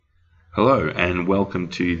Hello and welcome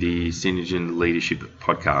to the Synergen Leadership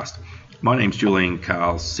Podcast. My name's Julian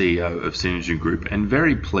Carl, CEO of Synergen Group, and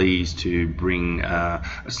very pleased to bring a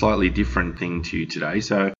slightly different thing to you today.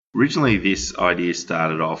 So originally this idea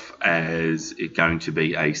started off as it going to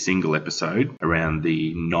be a single episode around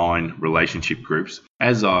the 9 relationship groups.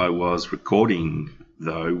 As I was recording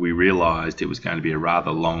though, we realised it was going to be a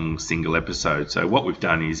rather long single episode. So what we've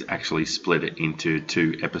done is actually split it into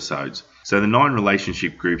 2 episodes. So the 9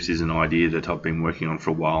 relationship groups is an idea that I've been working on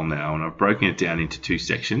for a while now, and I've broken it down into 2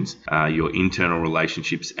 sections, your internal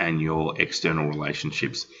relationships and your external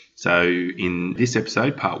relationships. So in this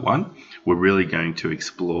episode, part 1, we're really going to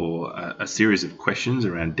explore a series of questions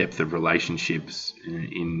around depth of relationships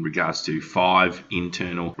in regards to 5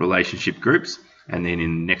 internal relationship groups. And then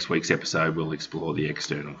in next week's episode, we'll explore the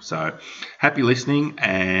external. So happy listening,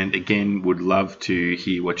 and again, would love to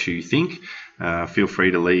hear what you think. Feel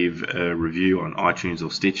free to leave a review on iTunes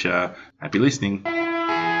or Stitcher. Happy listening.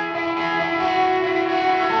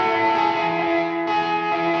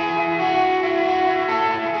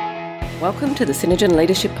 Welcome to the Synergen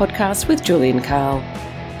Leadership Podcast with Julian Carl.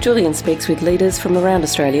 Julian speaks with leaders from around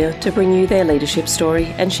Australia to bring you their leadership story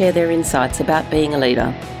and share their insights about being a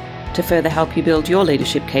leader. To further help you build your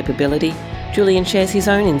leadership capability, Julian shares his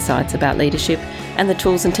own insights about leadership and the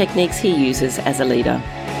tools and techniques he uses as a leader.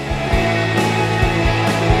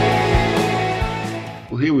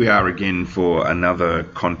 Well, here we are again for another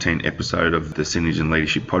content episode of the Synergen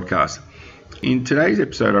Leadership Podcast. In today's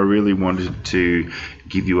episode, I really wanted to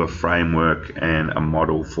give you a framework and a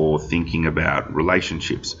model for thinking about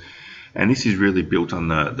relationships. And this is really built on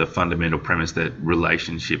the fundamental premise that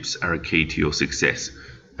relationships are a key to your success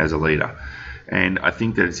as a leader. And I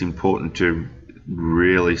think that it's important to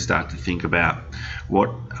really start to think about what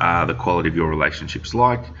are the quality of your relationships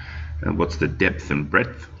like, and what's the depth and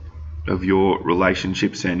breadth of your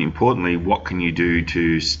relationships, and importantly, what can you do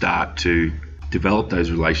to start to develop those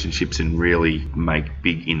relationships and really make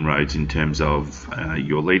big inroads in terms of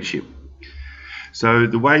your leadership. So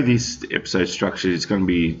the way this episode is structured is going to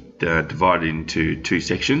be divided into 2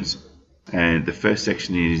 sections. And the first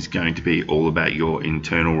section is going to be all about your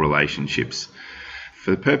internal relationships.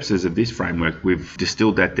 For the purposes of this framework, we've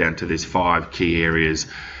distilled that down to these 5 key areas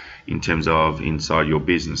in terms of inside your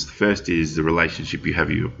business. The first is the relationship you have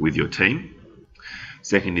with your team.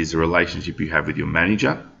 Second is the relationship you have with your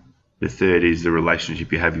manager. The third is the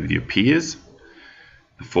relationship you have with your peers.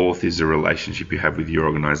 The fourth is the relationship you have with your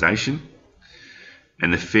organisation.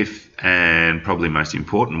 And the fifth, and probably most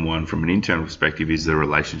important one from an internal perspective, is the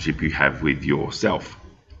relationship you have with yourself.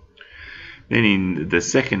 Then in the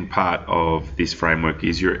second part of this framework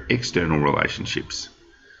is your external relationships.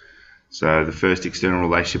 So the first external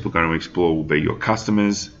relationship we're going to explore will be your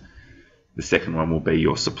customers. The second one will be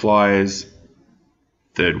your suppliers.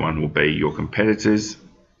 Third one will be your competitors.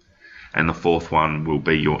 And the fourth one will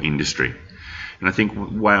be your industry. And I think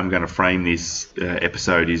the way I'm going to frame this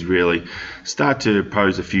episode is really start to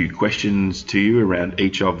pose a few questions to you around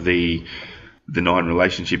each of the 9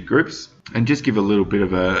 relationship groups, and just give a little bit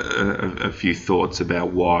of a few thoughts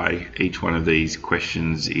about why each one of these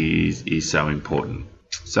questions is so important.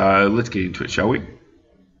 So let's get into it, shall we?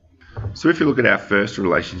 So if you look at our first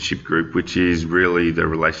relationship group, which is really the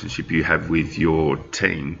relationship you have with your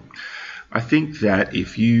team, I think that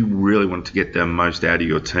if you really want to get the most out of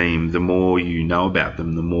your team, the more you know about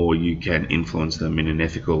them, the more you can influence them in an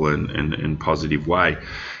ethical and positive way.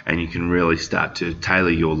 And you can really start to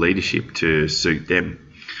tailor your leadership to suit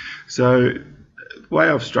them. So the way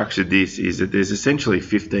I've structured this is that there's essentially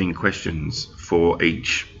 15 questions for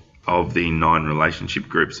each of the 9 relationship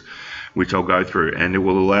groups, which I'll go through. And it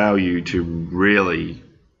will allow you to really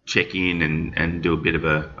check in and do a bit of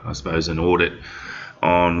an audit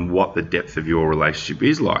on what the depth of your relationship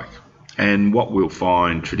is like. And what we'll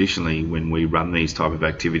find traditionally when we run these type of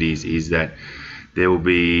activities is that there will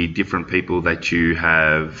be different people that you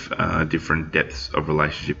have different depths of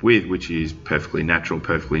relationship with, which is perfectly natural,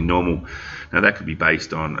 perfectly normal. Now that could be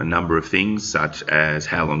based on a number of things, such as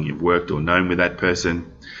how long you've worked or known with that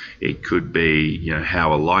person. It could be,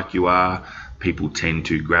 how alike you are. People tend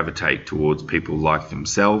to gravitate towards people like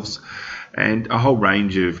themselves. And a whole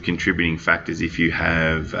range of contributing factors. If you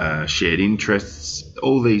have shared interests,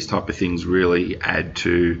 all these type of things really add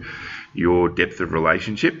to your depth of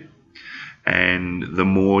relationship. And the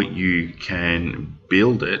more you can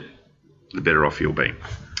build it, the better off you'll be.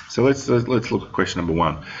 So let's look at question number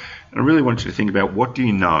 1. And I really want you to think about, what do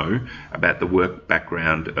you know about the work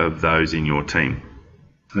background of those in your team?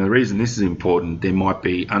 Now, the reason this is important, there might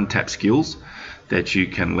be untapped skills that you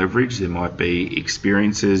can leverage. There might be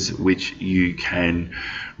experiences which you can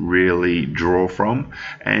really draw from.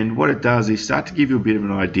 And what it does is start to give you a bit of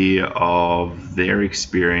an idea of their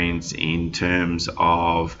experience in terms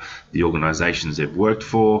of the organizations they've worked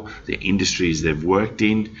for, the industries they've worked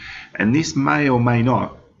in. And this may or may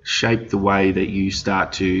not shape the way that you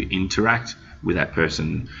start to interact with that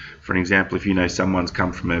person. For an example, if you know someone's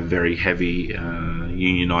come from a very heavy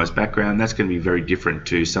unionized background, that's going to be very different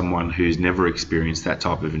to someone who's never experienced that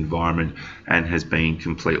type of environment and has been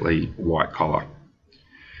completely white collar.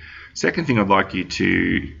 Second thing I'd like you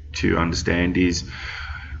to understand is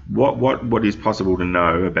what is possible to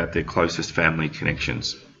know about their closest family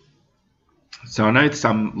connections. So I know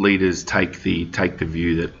some leaders take the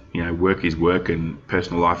view that work is work and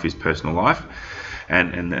personal life is personal life,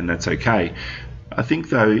 and that's okay. I think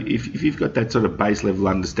though, if you've got that sort of base level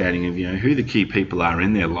understanding of who the key people are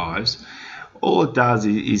in their lives, all it does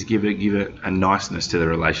is give it a niceness to the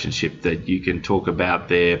relationship, that you can talk about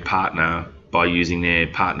their partner by using their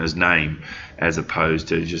partner's name as opposed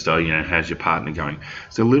to just how's your partner going.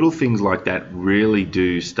 So little things like that really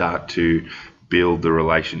do start to build the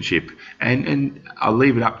relationship, and I'll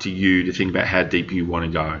leave it up to you to think about how deep you want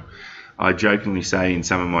to go. I jokingly say in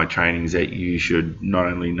some of my trainings that you should not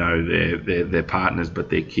only know their partners,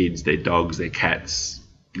 but their kids, their dogs, their cats,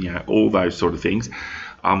 all those sort of things.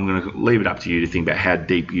 I'm going to leave it up to you to think about how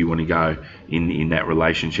deep you want to go in that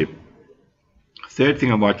relationship. Third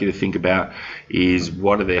thing I'd like you to think about is,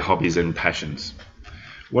 what are their hobbies and passions?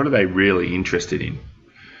 What are they really interested in?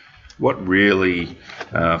 What really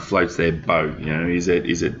floats their boat?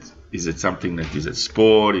 Is it something that, is it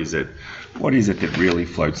sport? What is it that really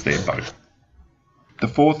floats their boat? The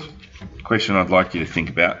fourth question I'd like you to think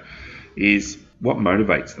about is, what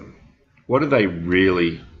motivates them? What are they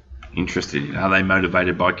really interested in? Are they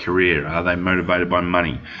motivated by career? Are they motivated by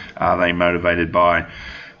money? Are they motivated by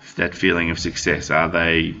that feeling of success? Are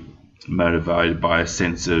they motivated by a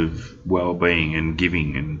sense of well-being and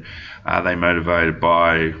giving? And are they motivated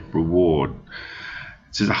by reward?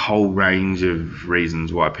 There's a whole range of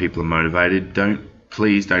reasons why people are motivated.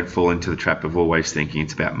 Please don't fall into the trap of always thinking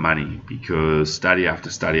it's about money, because study after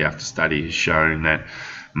study after study has shown that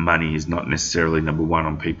money is not necessarily number one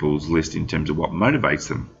on people's list in terms of what motivates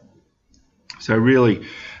them. So really,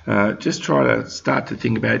 just try to start to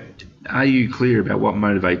think about, are you clear about what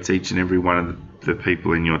motivates each and every one of the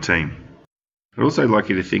people in your team? I'd also like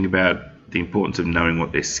you to think about the importance of knowing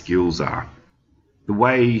what their skills are. The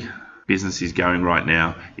way business is going right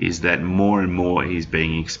now is that more and more is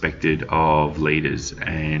being expected of leaders,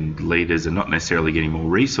 and leaders are not necessarily getting more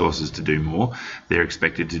resources to do more. They're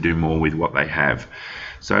expected to do more with what they have.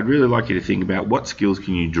 So I'd really like you to think about, what skills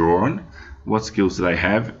can you draw on? What skills do they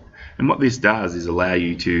have? And what this does is allow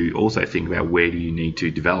you to also think about, where do you need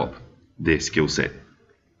to develop their skill set?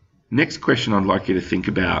 Next question I'd like you to think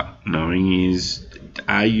about knowing is,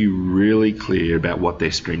 are you really clear about what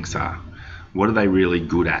their strengths are? What are they really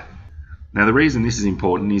good at? Now, the reason this is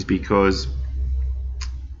important is because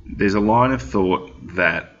there's a line of thought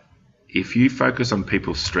that if you focus on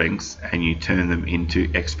people's strengths and you turn them into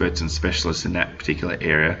experts and specialists in that particular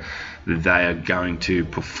area, they are going to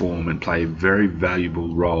perform and play a very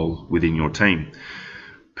valuable role within your team.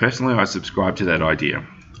 Personally, I subscribe to that idea.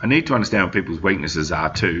 I need to understand what people's weaknesses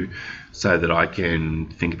are too, so that I can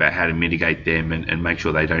think about how to mitigate them and make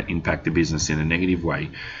sure they don't impact the business in a negative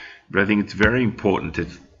way. But I think it's very important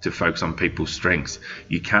to focus on people's strengths.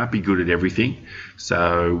 You can't be good at everything,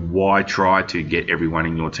 so why try to get everyone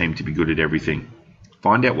in your team to be good at everything?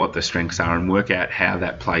 Find out what the strengths are and work out how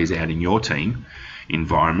that plays out in your team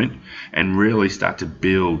environment, and really start to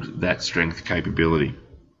build that strength capability.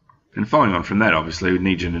 And following on from that, obviously, we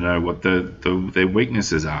need you to know what their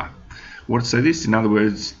weaknesses are. In other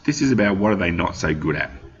words, this is about, what are they not so good at?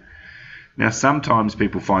 Now, sometimes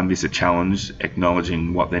people find this a challenge,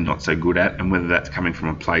 acknowledging what they're not so good at, and whether that's coming from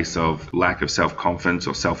a place of lack of self-confidence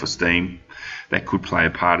or self-esteem, that could play a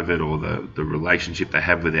part of it, or the relationship they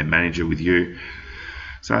have with their manager, with you.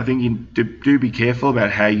 So I think you do be careful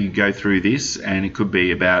about how you go through this, and it could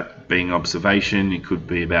be about being observation, it could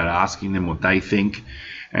be about asking them what they think,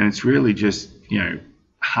 and it's really just,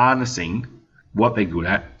 harnessing what they're good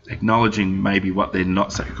at, acknowledging maybe what they're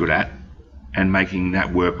not so good at, and making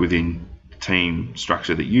that work within team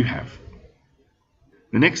structure that you have.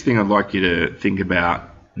 The next thing I'd like you to think about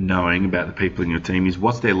knowing about the people in your team is,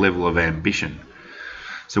 what's their level of ambition?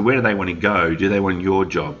 So where do they want to go? Do they want your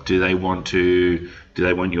job? Do they want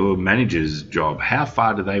your manager's job? How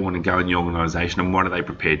far do they want to go in the organisation, and what are they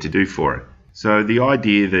prepared to do for it? So the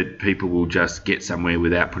idea that people will just get somewhere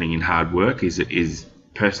without putting in hard work is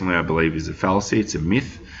personally I believe is a fallacy. It's a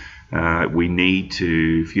myth. We need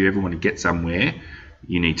to, if you ever want to get somewhere,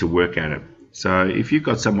 you need to work at it. So if you've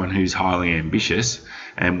got someone who's highly ambitious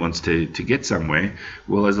and wants to get somewhere,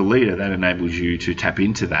 well, as a leader, that enables you to tap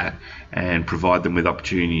into that and provide them with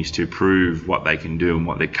opportunities to prove what they can do and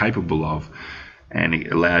what they're capable of. And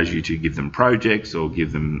it allows you to give them projects or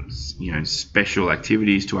give them, special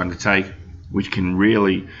activities to undertake, which can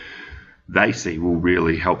really, they see will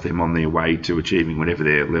really help them on their way to achieving whatever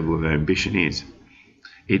their level of ambition is.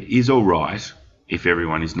 It is all right if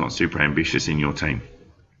everyone is not super ambitious in your team.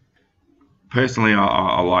 Personally,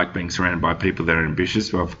 I like being surrounded by people that are ambitious,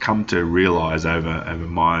 but I've come to realise over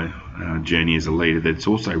my journey as a leader that it's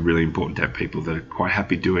also really important to have people that are quite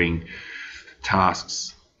happy doing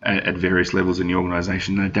tasks at various levels in the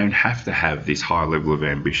organisation. They don't have to have this high level of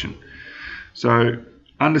ambition. So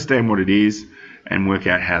understand what it is and work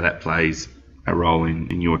out how that plays a role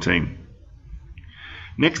in your team.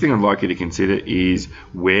 Next thing I'd like you to consider is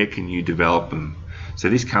where can you develop them? So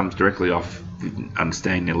this comes directly off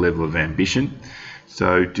understanding their level of ambition.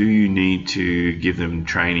 So do you need to give them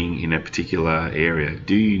training in a particular area?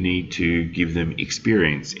 Do you need to give them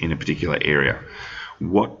experience in a particular area?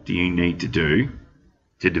 What do you need to do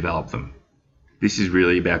to develop them? This is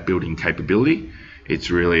really about building capability.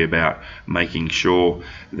 It's really about making sure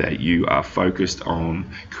that you are focused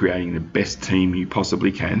on creating the best team you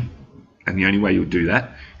possibly can. And the only way you'll do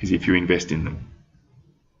that is if you invest in them.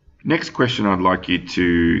 Next question I'd like you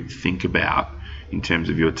to think about in terms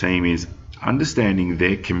of your team is understanding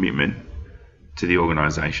their commitment to the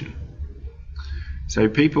organisation. So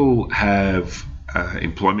people have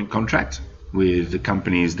employment contracts with the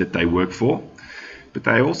companies that they work for, but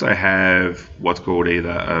they also have what's called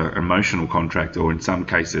either an emotional contract or in some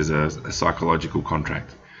cases a psychological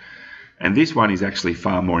contract. And this one is actually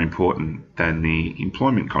far more important than the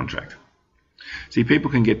employment contract. See,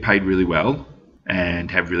 people can get paid really well and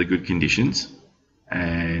have really good conditions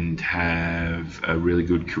and have a really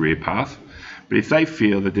good career path. But if they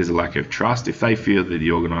feel that there's a lack of trust, if they feel that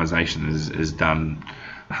the organisation has done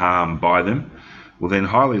harm by them, well then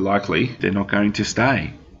highly likely they're not going to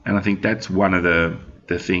stay. And I think that's one of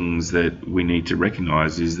the things that we need to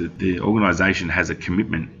recognise is that the organisation has a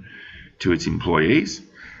commitment to its employees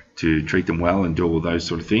to treat them well and do all those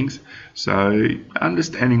sort of things. So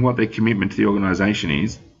understanding what their commitment to the organisation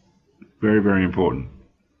is, very, very important.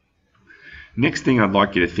 Next thing I'd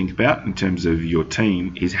like you to think about in terms of your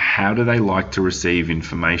team is how do they like to receive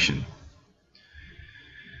information?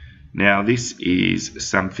 Now, this is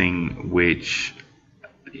something which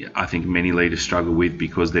I think many leaders struggle with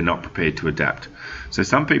because they're not prepared to adapt. So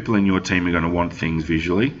some people in your team are going to want things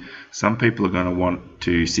visually. Some people are going to want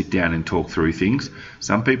to sit down and talk through things.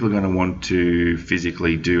 Some people are going to want to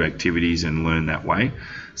physically do activities and learn that way.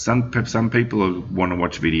 Some people want to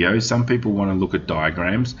watch videos. Some people want to look at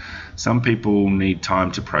diagrams. Some people need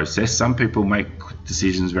time to process. Some people make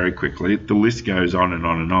decisions very quickly. The list goes on and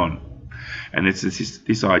on and on. And it's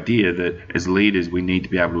this idea that as leaders we need to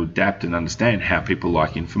be able to adapt and understand how people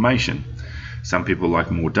like information. Some people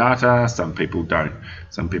like more data, some people don't.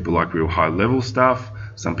 Some people like real high level stuff.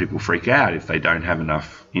 Some people freak out if they don't have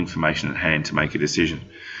enough information at hand to make a decision.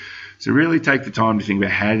 So really take the time to think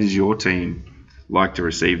about how does your team like to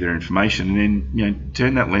receive their information, and then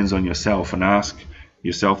turn that lens on yourself and ask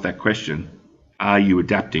yourself that question. Are you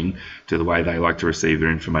adapting to the way they like to receive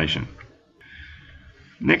their information?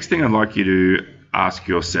 Next thing I'd like you to ask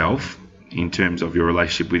yourself in terms of your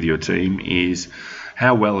relationship with your team is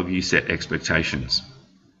how well have you set expectations?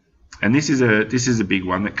 And this is a big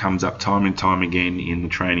one that comes up time and time again in the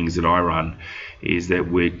trainings that I run, is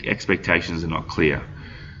that expectations are not clear.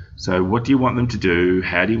 So what do you want them to do?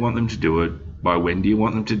 How do you want them to do it? By when do you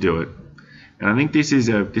want them to do it? And I think this is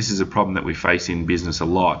a problem that we face in business a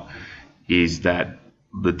lot, is that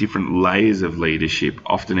the different layers of leadership,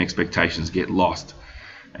 often expectations get lost.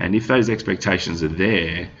 And if those expectations are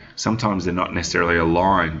there, sometimes they're not necessarily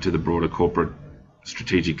aligned to the broader corporate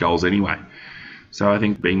strategic goals anyway. So I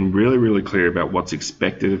think being really, really clear about what's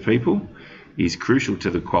expected of people is crucial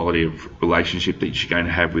to the quality of relationship that you're going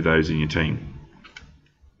to have with those in your team.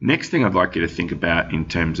 Next thing I'd like you to think about in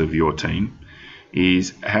terms of your team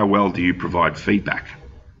is how well do you provide feedback?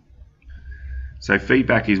 So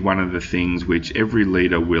feedback is one of the things which every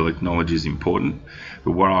leader will acknowledge is important,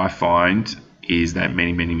 but what I find is that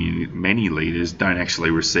many leaders don't actually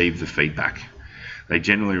receive the feedback. They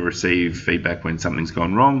generally receive feedback when something's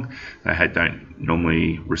gone wrong. They don't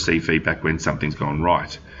normally receive feedback when something's gone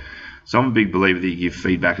right. So I'm a big believer that you give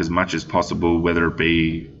feedback as much as possible, whether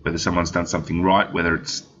someone's done something right, whether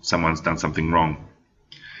it's someone's done something wrong.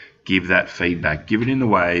 give that feedback. Give it in the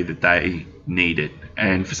way that they need it.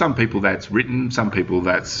 And for some people that's written, some people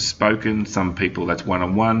that's spoken, some people that's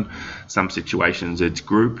one-on-one, some situations it's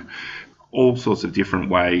group, all sorts of different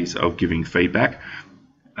ways of giving feedback.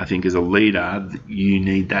 I think as a leader, you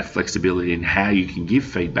need that flexibility in how you can give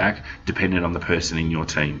feedback dependent on the person in your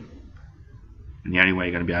team. And the only way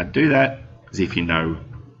you're going to be able to do that is if you know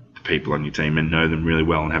the people on your team and know them really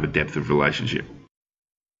well and have a depth of relationship.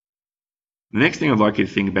 The next thing I'd like you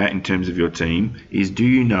to think about in terms of your team is, do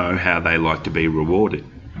you know how they like to be rewarded?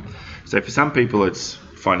 So for some people it's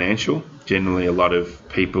financial. Generally a lot of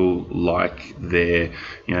people like their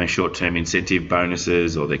short-term incentive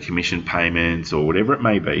bonuses or their commission payments or whatever it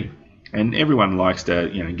may be. And everyone likes to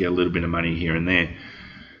get a little bit of money here and there.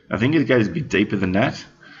 I think it goes a bit deeper than that.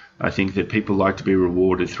 I think that people like to be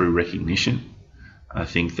rewarded through recognition. I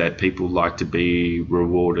think that people like to be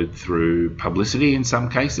rewarded through publicity in some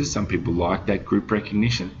cases. Some people like that group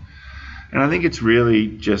recognition. And I think it's really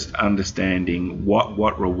just understanding what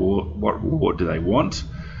reward do they want?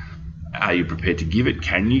 Are you prepared to give it?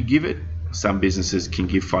 Can you give it? Some businesses can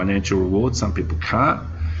give financial rewards, some people can't.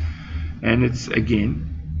 And it's,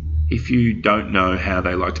 again, if you don't know how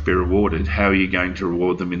they like to be rewarded, how are you going to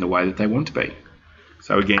reward them in the way that they want to be?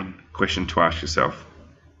 So again, question to ask yourself.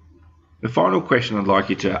 The final question I'd like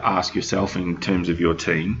you to ask yourself in terms of your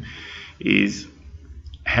team is,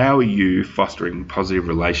 how are you fostering positive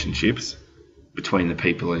relationships between the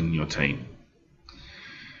people in your team?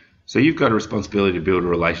 So you've got a responsibility to build a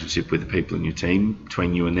relationship with the people in your team,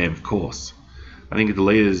 between you and them, of course. I think the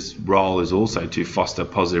leader's role is also to foster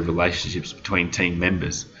positive relationships between team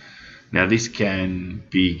members. Now this can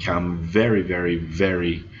become very, very,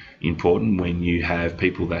 very important when you have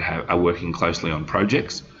people that are working closely on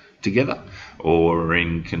projects together or are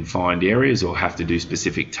in confined areas or have to do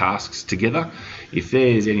specific tasks together. If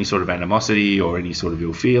there's any sort of animosity or any sort of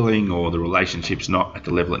ill feeling, or the relationship's not at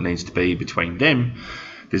the level it needs to be between them,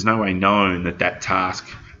 there's no way known that task,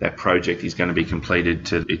 that project is going to be completed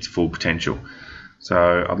to its full potential.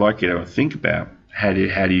 So I'd like you to think about how do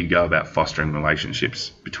you go about fostering relationships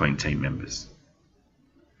between team members.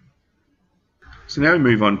 So now we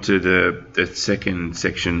move on to the second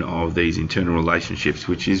section of these internal relationships,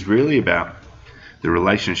 which is really about the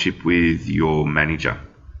relationship with your manager.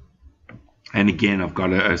 And again, I've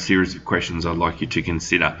got a series of questions I'd like you to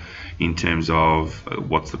consider in terms of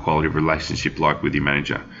what's the quality of relationship like with your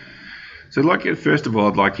manager. So first of all,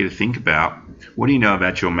 I'd like you to think about, what do you know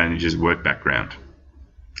about your manager's work background?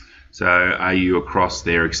 So are you across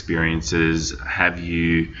their experiences? Are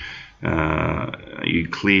you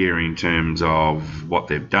clear in terms of what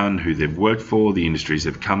they've done, who they've worked for, the industries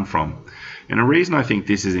they've come from? And a reason I think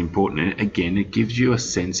this is important, again, it gives you a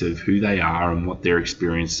sense of who they are and what their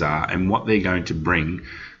experiences are and what they're going to bring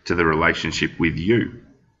to the relationship with you.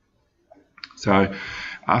 So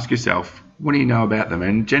ask yourself, what do you know about them?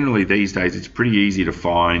 And generally these days it's pretty easy to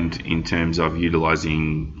find in terms of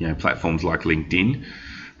utilizing platforms like LinkedIn.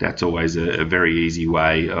 That's always a very easy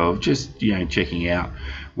way of just checking out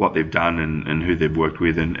what they've done and who they've worked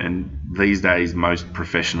with. And these days most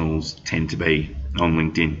professionals tend to be on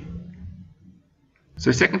LinkedIn. So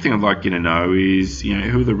the second thing I'd like you to know is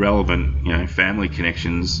who are the relevant family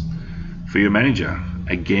connections for your manager.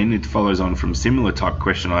 Again, it follows on from similar type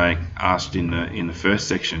question I asked in the first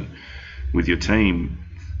section with your team.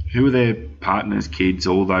 Who are their partners, kids,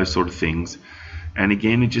 all those sort of things. And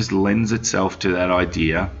again, it just lends itself to that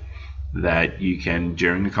idea that you can,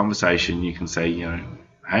 during the conversation, you can say,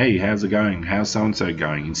 hey, how's it going? How's so-and-so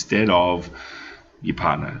going? Instead of your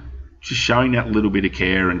partner. Just showing that little bit of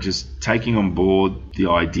care and just taking on board the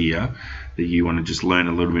idea that you want to just learn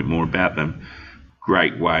a little bit more about them.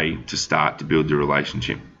 Great way to start to build the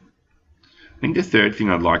relationship. I think the third thing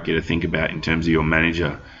I'd like you to think about in terms of your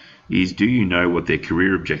manager is, do you know what their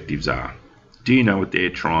career objectives are? Do you know what they're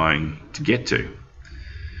trying to get to?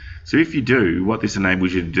 So if you do, what this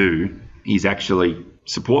enables you to do is actually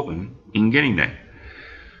support them in getting there.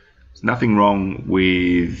 There's nothing wrong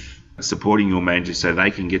with supporting your manager so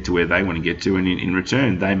they can get to where they want to get to, and in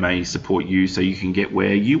return they may support you so you can get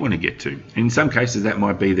where you want to get to. And in some cases that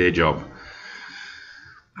might be their job.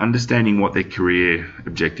 Understanding what their career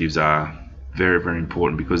objectives are, very, very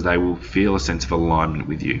important, because they will feel a sense of alignment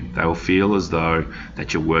with you. They will feel as though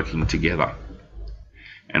that you're working together.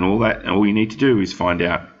 And all you need to do is find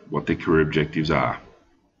out what their career objectives are.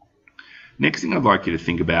 Next thing I'd like you to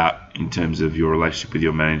think about in terms of your relationship with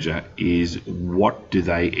your manager is, what do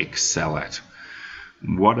they excel at?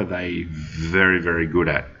 What are they very, very good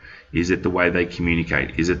at? Is it the way they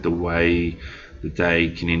communicate? Is it the way that they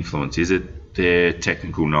can influence? Is it their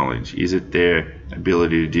technical knowledge? Is it their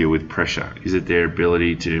ability to deal with pressure? Is it their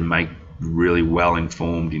ability to make really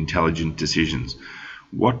well-informed, intelligent decisions?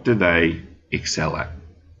 What do they excel at?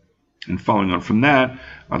 And following on from that,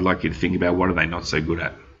 I'd like you to think about what are they not so good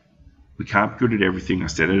at. We can't be good at everything. I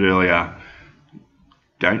said it earlier.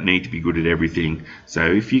 Don't need to be good at everything. So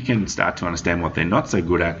if you can start to understand what they're not so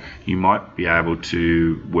good at, you might be able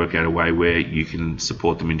to work out a way where you can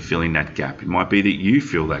support them in filling that gap. It might be that you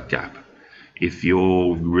fill that gap if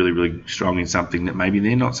you're really, really strong in something that maybe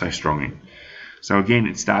they're not so strong in. So again,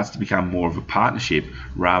 it starts to become more of a partnership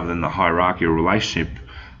rather than the hierarchical relationship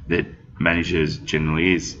that managers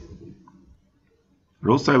generally is. I'd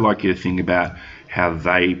also like you to think about how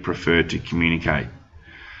they prefer to communicate.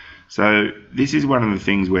 So this is one of the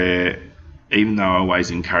things where, even though I always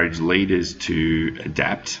encourage leaders to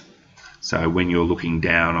adapt, so when you're looking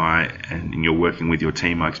down and you're working with your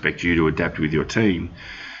team, I expect you to adapt with your team.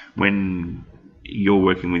 When you're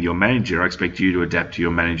working with your manager, I expect you to adapt to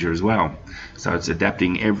your manager as well. So it's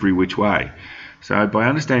adapting every which way. So by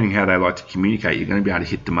understanding how they like to communicate, you're going to be able to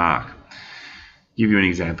hit the mark. Give you an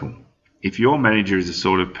example. If your manager is the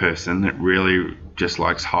sort of person that really just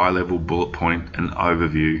likes high-level bullet point and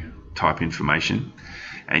overview type information,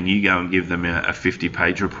 and you go and give them a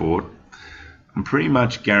 50-page report, I'm pretty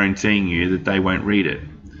much guaranteeing you that they won't read it.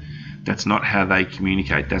 That's not how they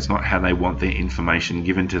communicate. That's not how they want their information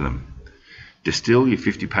given to them. Distill your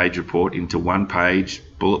 50-page report into one page,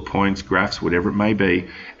 bullet points, graphs, whatever it may be,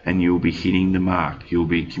 and you'll be hitting the mark. You'll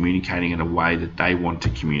be communicating in a way that they want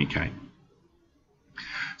to communicate.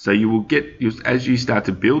 So you will as you start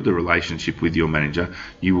to build the relationship with your manager,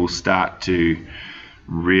 you will start to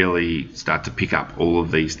really start to pick up all of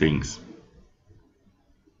these things.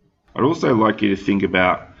 I'd also like you to think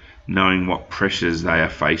about knowing what pressures they are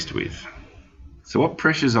faced with. So what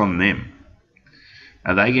pressure's on them?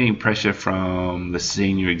 Are they getting pressure from the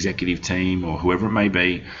senior executive team or whoever it may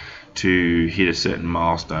be to hit a certain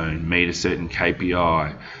milestone, meet a certain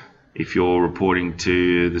KPI? If you're reporting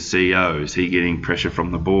to the CEO, is he getting pressure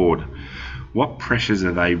from the board? What pressures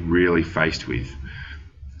are they really faced with?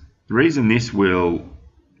 The reason this will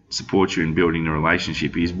support you in building a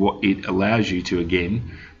relationship is what it allows you to,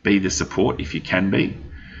 again, be the support if you can be.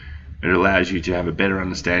 It allows you to have a better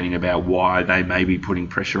understanding about why they may be putting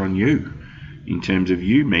pressure on you in terms of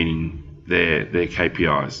you meeting their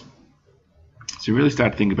KPIs. So really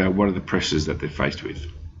start to think about what are the pressures that they're faced with.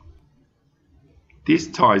 This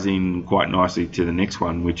ties in quite nicely to the next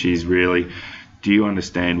one, which is really, do you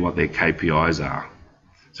understand what their KPIs are?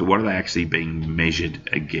 So what are they actually being measured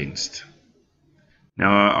against?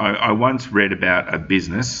 Now, I once read about a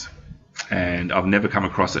business, and I've never come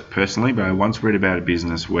across it personally, but I once read about a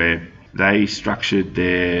business where they structured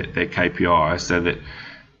their KPIs so that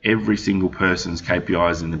every single person's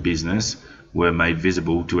KPIs in the business were made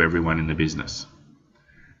visible to everyone in the business.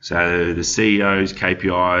 So the CEO's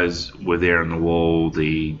KPIs were there on the wall,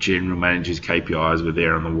 the general manager's KPIs were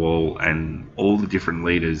there on the wall, and all the different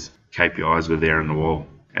leaders' KPIs were there on the wall.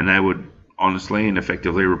 And they would honestly and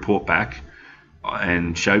effectively report back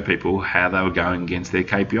and show people how they were going against their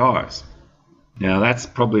KPIs. Now that's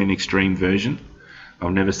probably an extreme version.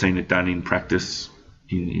 I've never seen it done in practice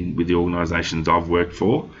with the organisations I've worked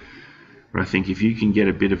for. But I think if you can get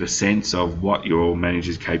a bit of a sense of what your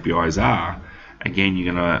manager's KPIs are, again,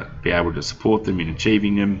 you're going to be able to support them in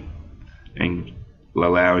achieving them and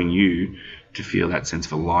allowing you to feel that sense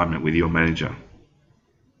of alignment with your manager.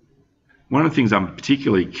 One of the things I'm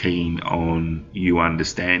particularly keen on you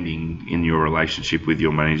understanding in your relationship with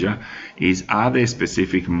your manager is, are there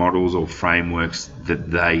specific models or frameworks that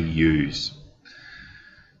they use?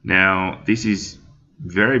 Now, this is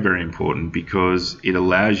very, very important because it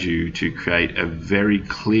allows you to create a very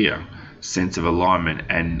clear sense of alignment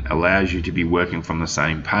and allows you to be working from the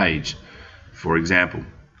same page. For example,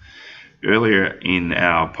 earlier in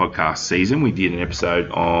our podcast season, we did an episode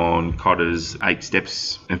on Kotter's 8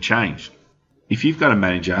 Steps of Change. If you've got a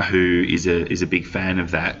manager who is a big fan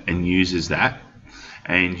of that and uses that,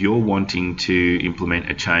 and you're wanting to implement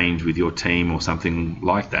a change with your team or something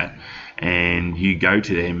like that, and you go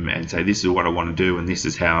to them and say, this is what I want to do and this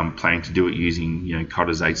is how I'm planning to do it using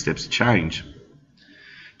Kotter's 8 Steps of Change,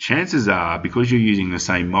 chances are, because you're using the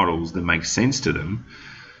same models that make sense to them,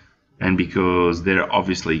 and because they're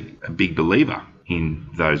obviously a big believer in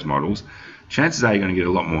those models, chances are you're going to get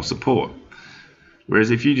a lot more support.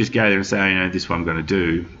 Whereas if you just go there and say, this is what I'm going to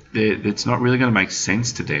do, it's not really going to make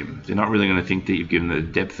sense to them. They're not really going to think that you've given the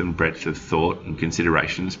depth and breadth of thought and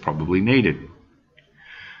consideration that's probably needed.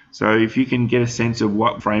 So if you can get a sense of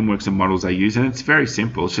what frameworks and models they use, and it's very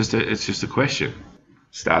simple, it's just a question.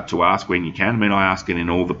 start to ask when you can. I mean, I ask it in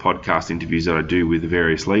all the podcast interviews that I do with the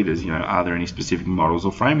various leaders, are there any specific models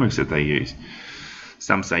or frameworks that they use?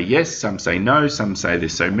 Some say yes, some say no, some say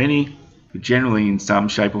there's so many. But generally, in some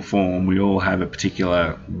shape or form, we all have a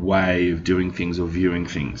particular way of doing things or viewing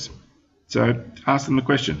things. So ask them the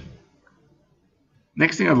question.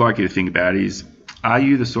 Next thing I'd like you to think about is, are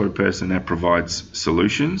you the sort of person that provides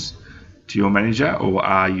solutions to your manager, or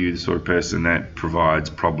are you the sort of person that provides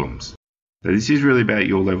problems? So this is really about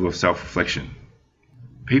your level of self-reflection.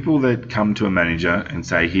 People that come to a manager and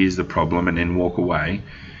say, here's the problem, and then walk away,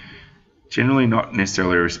 generally not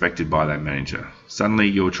necessarily respected by that manager. Suddenly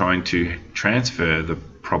you're trying to transfer the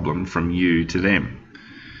problem from you to them.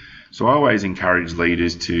 So I always encourage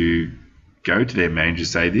leaders to go to their manager,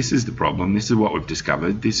 say, this is the problem, this is what we've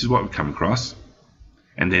discovered, this is what we've come across,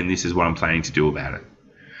 and then this is what I'm planning to do about it.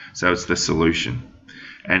 So it's the solution.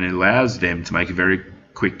 And it allows them to make a very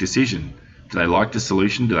quick decision. Do they like the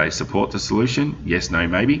solution? Do they support the solution? Yes, no,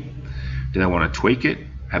 maybe. Do they want to tweak it?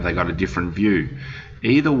 Have they got a different view?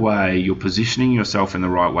 Either way, you're positioning yourself in the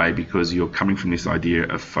right way because you're coming from this idea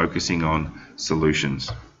of focusing on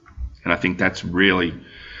solutions. And I think that's really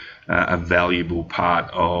a valuable part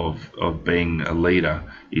of being a leader,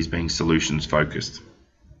 is being solutions focused.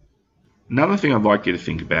 Another thing I'd like you to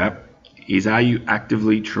think about is, are you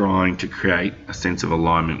actively trying to create a sense of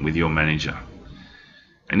alignment with your manager?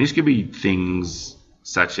 And this could be things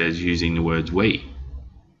such as using the words we.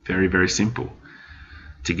 Very, very simple.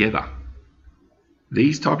 Together.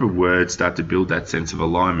 These type of words start to build that sense of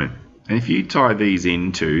alignment. And if you tie these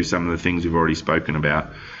into some of the things we've already spoken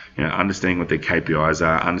about, understanding what their KPIs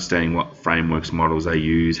are, understanding what frameworks, models they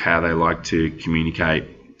use, how they like to communicate,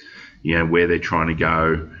 where they're trying to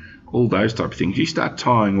go, all those type of things, you start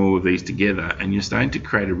tying all of these together and you're starting to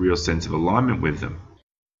create a real sense of alignment with them.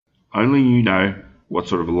 Only you know what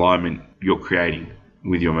sort of alignment you're creating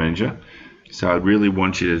with your manager. So I really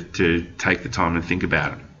want you to take the time and think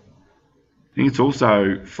about it. I think it's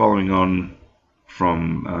also following on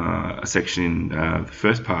from a section, the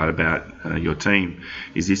first part about your team,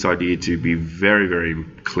 is this idea to be very, very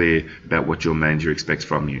clear about what your manager expects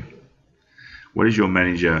from you. What does your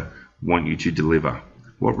manager want you to deliver?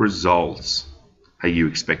 What results are you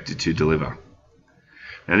expected to deliver?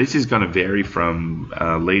 Now, this is going to vary from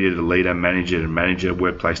leader to leader, manager to manager,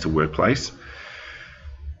 workplace to workplace.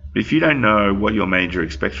 But if you don't know what your manager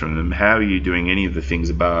expects from them, how are you doing any of the things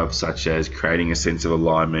above, such as creating a sense of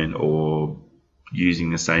alignment or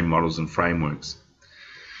using the same models and frameworks?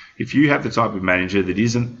 If you have the type of manager that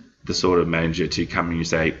isn't the sort of manager to come and you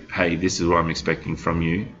say, hey, this is what I'm expecting from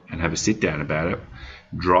you, and have a sit down about it,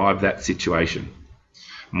 drive that situation.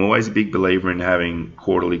 I'm always a big believer in having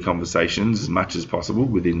quarterly conversations as much as possible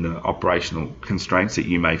within the operational constraints that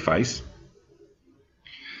you may face.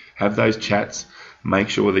 Have those chats, make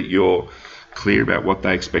sure that you're clear about what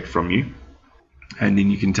they expect from you, and then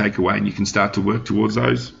you can take away and you can start to work towards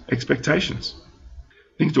those expectations.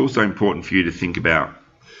 I think it's also important for you to think about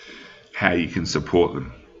how you can support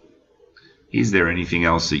them. Is there anything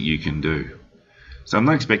else that you can do? So I'm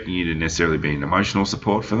not expecting you to necessarily be an emotional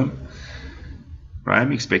support for them, but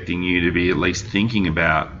I'm expecting you to be at least thinking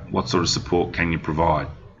about what sort of support can you provide.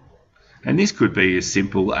 And this could be as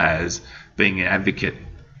simple as being an advocate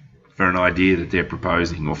for an idea that they're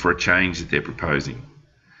proposing or for a change that they're proposing.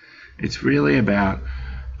 It's really about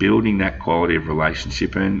building that quality of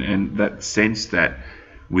relationship and that sense that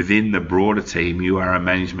within the broader team, you are a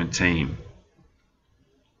management team.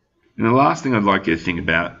 And the last thing I'd like you to think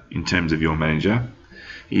about in terms of your manager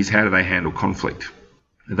is, how do they handle conflict?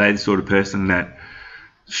 Are they the sort of person that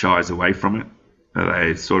shies away from it? Are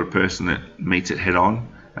they the sort of person that meets it head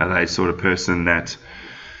on? Are they the sort of person that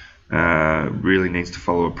really needs to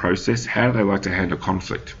follow a process? How do they like to handle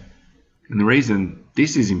conflict? And the reason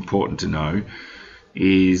this is important to know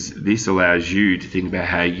is this allows you to think about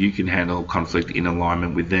how you can handle conflict in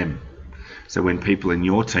alignment with them. So when people in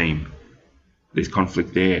your team, there's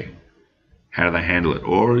conflict there, how do they handle it?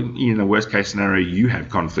 Or in the worst case scenario, you have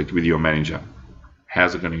conflict with your manager.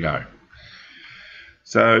 How's it going to go?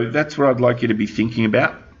 So that's what I'd like you to be thinking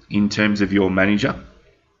about in terms of your manager.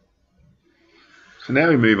 So now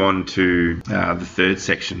we move on to the third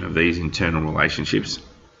section of these internal relationships.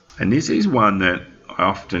 And this is one that I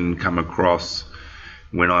often come across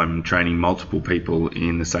when I'm training multiple people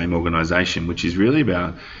in the same organisation, which is really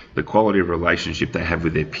about the quality of relationship they have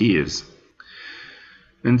with their peers.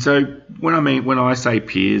 And so when I say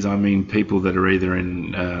peers, I mean people that are either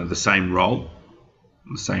in the same role,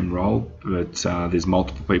 but there's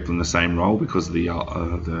multiple people in the same role because of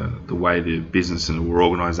the way the business and or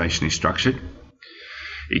organisation is structured.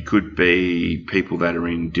 It could be people that are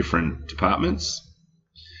in different departments.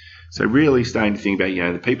 So really starting to think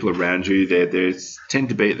about, the people around you, they tend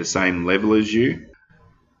to be at the same level as you.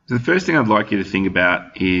 So the first thing I'd like you to think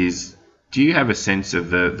about is, do you have a sense of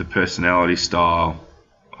the personality style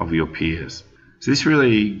of your peers? So this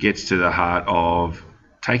really gets to the heart of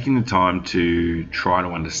taking the time to try to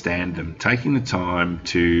understand them, taking the time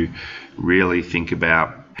to really think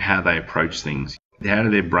about how they approach things. How do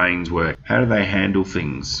their brains work? How do they handle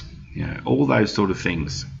things? All those sort of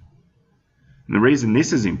things. And the reason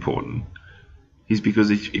this is important is because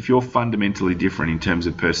if you're fundamentally different in terms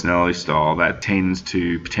of personality style, that tends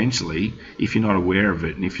to potentially, if you're not aware of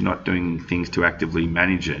it and if you're not doing things to actively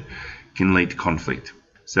manage it, can lead to conflict.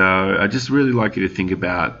 So I just really like you to think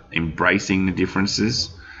about embracing the differences,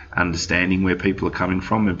 understanding where people are coming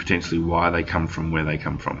from and potentially why they come from where they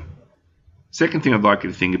come from. Second thing I'd like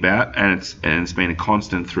you to think about, and it's been a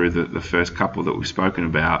constant through the first couple that we've spoken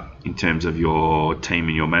about in terms of your team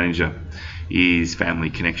and your manager, is family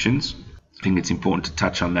connections. I think it's important to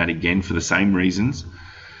touch on that again for the same reasons.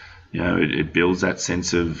 It builds that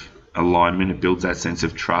sense of alignment, it builds that sense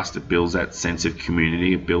of trust, it builds that sense of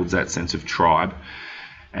community, it builds that sense of tribe.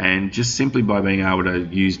 And just simply by being able to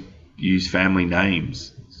use family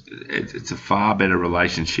names, it's a far better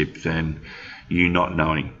relationship than you not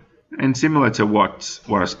knowing. And similar to what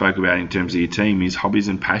I spoke about in terms of your team is hobbies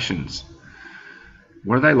and passions.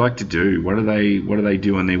 What do they like to do? What do they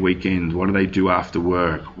do on their weekends? What do they do after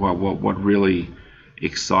work? What really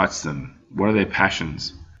excites them? What are their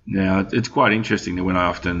passions? Now, it's quite interesting that when I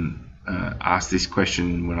often ask this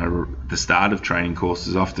question the start of training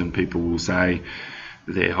courses, often people will say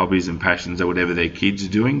their hobbies and passions are whatever their kids are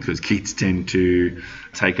doing, because kids tend to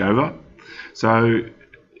take over. So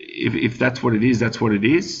if that's what it is, that's what it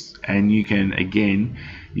is. And you can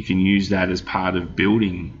use that as part of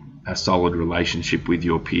building a solid relationship with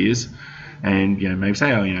your peers, and maybe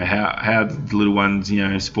say, how did the little ones,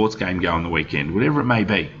 sports game go on the weekend, whatever it may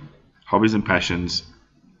be. Hobbies and passions,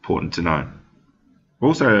 important to know.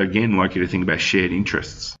 Also, again, like you to think about shared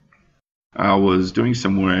interests. I was doing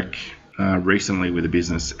some work recently with a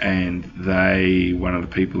business, and one of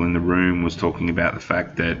the people in the room was talking about the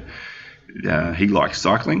fact that he likes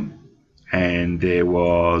cycling, and there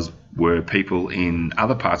were people in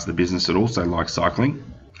other parts of the business that also like cycling,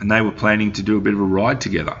 and they were planning to do a bit of a ride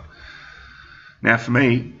together. Now, for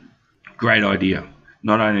me, great idea.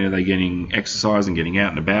 Not only are they getting exercise and getting out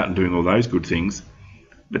and about and doing all those good things,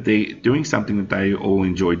 but they're doing something that they all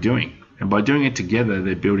enjoy doing. And by doing it together,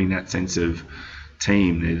 they're building that sense of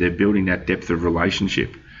team. They're building that depth of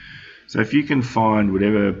relationship. So if you can find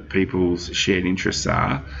whatever people's shared interests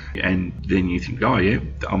are, and then you think, oh yeah,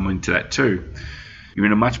 I'm into that too, you're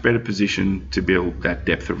in a much better position to build that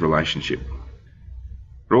depth of relationship.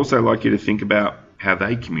 I'd also like you to think about how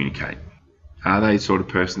they communicate. Are they the sort of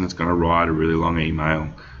person that's going to write a really long email?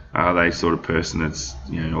 Are they the sort of person that's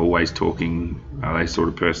always talking? Are they the sort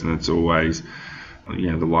of person that's always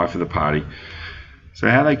the life of the party? So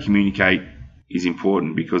how they communicate is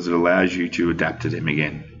important because it allows you to adapt to them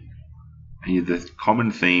again. And the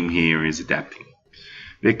common theme here is adapting.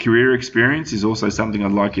 Their career experience is also something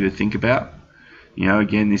I'd like you to think about.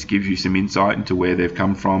 Again, this gives you some insight into where they've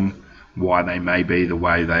come from, why they may be the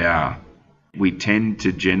way they are. We tend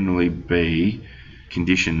to generally be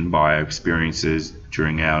conditioned by our experiences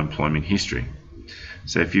during our employment history.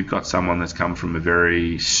 So if you've got someone that's come from a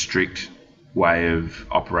very strict way of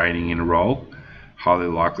operating in a role, highly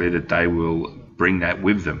likely that they will bring that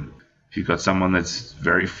with them. If you've got someone that's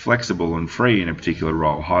very flexible and free in a particular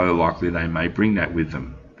role, highly likely they may bring that with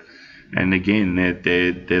them. And again,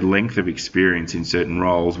 their length of experience in certain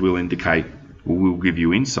roles will give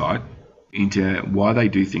you insight into why they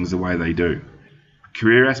do things the way they do.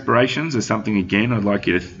 Career aspirations are something, again, I'd like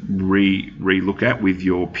you to re-look at with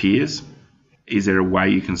your peers. Is there a way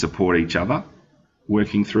you can support each other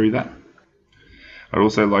working through that? I'd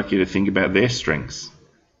also like you to think about their strengths.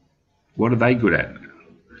 What are they good at?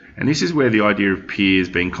 And this is where the idea of peers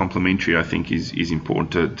being complementary, I think, is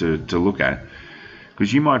important to look at.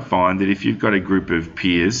 Because you might find that if you've got a group of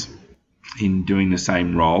peers in doing the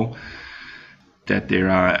same role, that there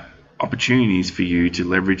are opportunities for you to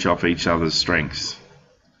leverage off each other's strengths.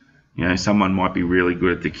 Someone might be really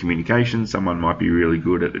good at the communication, someone might be really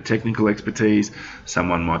good at the technical expertise,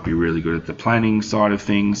 someone might be really good at the planning side of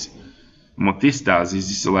things. And what this does is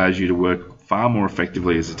this allows you to work far more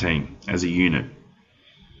effectively as a team, as a unit.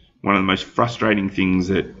 One of the most frustrating things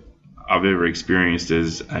that I've ever experienced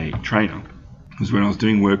as a trainer was when I was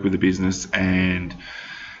doing work with a business, and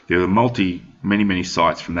there were many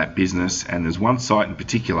sites from that business, and there's one site in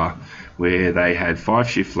particular where they had 5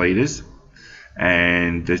 shift leaders,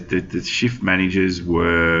 and the shift managers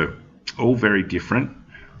were all very different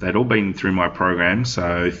They'd all been through my program,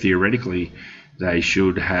 so theoretically they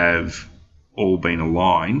should have all been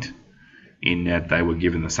aligned in that they were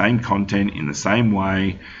given the same content in the same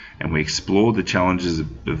way, and we explored the challenges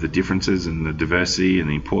of the differences and the diversity and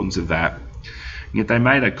the importance of that. Yet they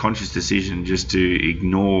made a conscious decision just to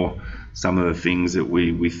ignore some of the things that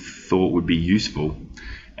we thought would be useful,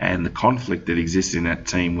 and the conflict that existed in that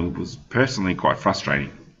team was personally quite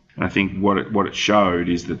frustrating. And I think what it showed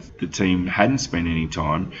is that the team hadn't spent any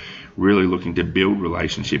time really looking to build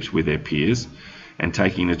relationships with their peers and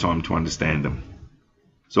taking the time to understand them.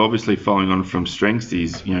 So obviously, following on from strengths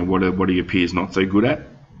is, what are your peers not so good at?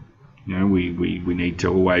 We need to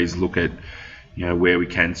always look at, where we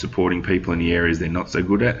can, supporting people in the areas they're not so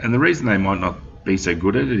good at. And the reason they might not be so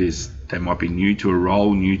good at it is they might be new to a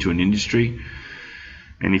role, new to an industry.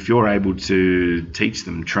 And if you're able to teach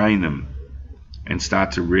them, train them, and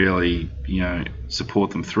start to really,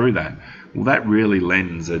 support them through that, well, that really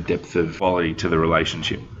lends a depth of quality to the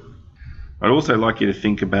relationship. I'd also like you to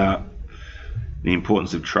think about the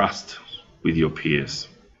importance of trust with your peers.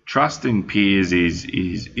 Trust in peers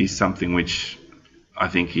is something which I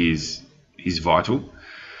think is vital,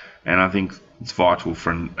 and I think it's vital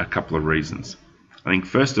for a couple of reasons. I think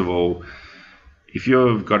first of all, if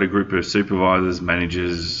you've got a group of supervisors,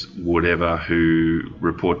 managers, whatever, who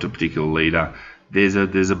report to a particular leader, there's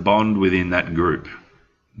a bond within that group.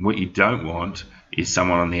 What you don't want is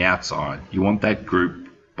someone on the outside. You want that group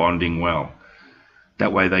bonding well.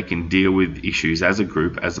 That way they can deal with issues as a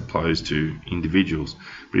group as opposed to individuals.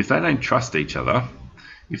 But if they don't trust each other,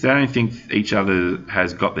 if they don't think each other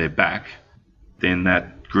has got their back, then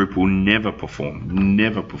that group will never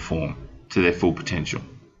perform to their full potential.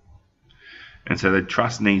 And so the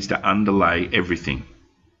trust needs to underlay everything.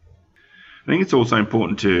 I think it's also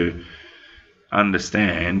important to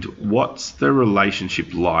understand what's the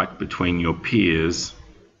relationship like between your peers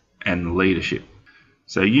and the leadership.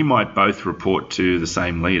 So you might both report to the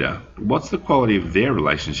same leader, but what's the quality of their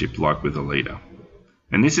relationship like with the leader?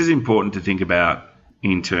 And this is important to think about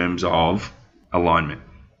in terms of alignment.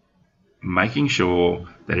 Making sure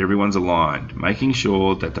that everyone's aligned, making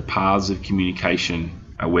sure that the paths of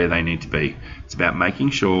communication are where they need to be. It's about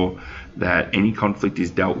making sure that any conflict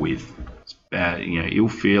is dealt with. It's about, ill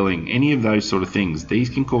feeling, any of those sort of things. These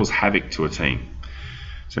can cause havoc to a team.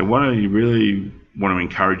 So what I really want to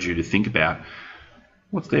encourage you to think about,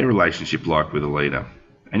 what's their relationship like with a leader?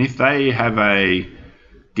 And if they have a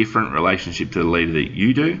different relationship to the leader that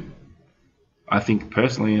you do, I think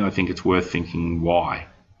it's worth thinking why.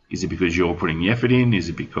 Is it because you're putting the effort in? Is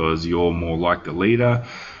it because you're more like the leader?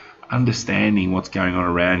 Understanding what's going on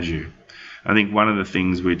around you. I think one of the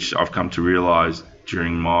things which I've come to realise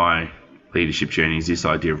during my leadership journey is this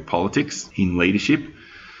idea of politics in leadership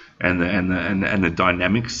and the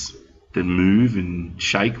dynamics that move and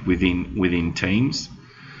shake within teams.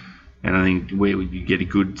 And I think where you get a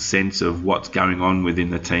good sense of what's going on within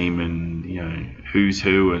the team and who's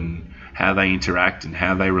who and how they interact and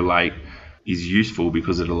how they relate is useful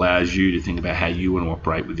because it allows you to think about how you want to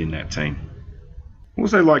operate within that team. I'd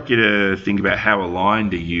also like you to think about how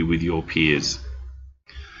aligned are you with your peers.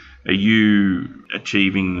 Are you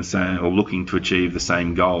achieving the same or looking to achieve the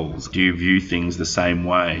same goals? Do you view things the same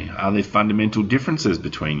way? Are there fundamental differences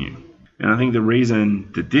between you? And I think the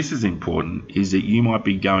reason that this is important is that you might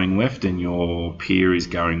be going left and your peer is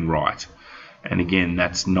going right. And again,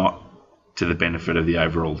 that's not to the benefit of the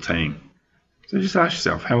overall team. So just ask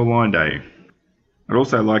yourself, how aligned are you? I'd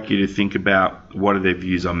also like you to think about what are their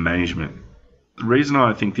views on management. The reason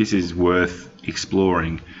I think this is worth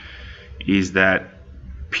exploring is that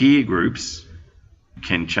peer groups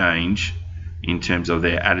can change in terms of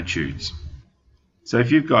their attitudes. So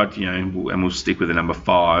if you've got, and we'll stick with the number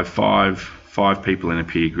five people in a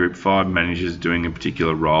peer group, 5 managers doing a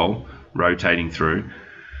particular role, rotating through.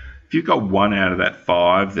 If you've got one out of that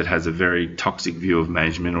 5 that has a very toxic view of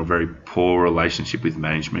management or a very poor relationship with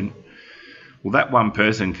management, well, that one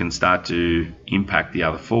person can start to impact the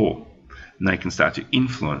other 4, and they can start to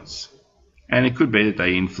influence. And it could be that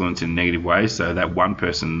they influence in a negative way, so that one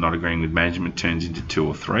person not agreeing with management turns into 2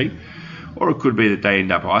 or 3. Or it could be that they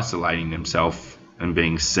end up isolating themselves and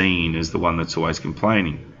being seen as the one that's always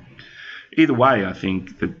complaining. Either way, I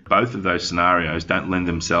think that both of those scenarios don't lend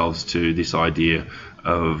themselves to this idea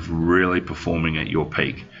of really performing at your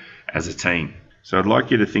peak as a team. So I'd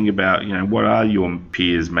like you to think about, what are your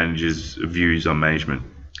peers, managers' views on management?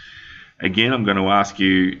 Again, I'm going to ask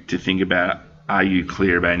you to think about, are you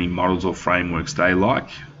clear about any models or frameworks they like?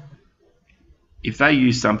 If they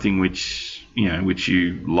use something which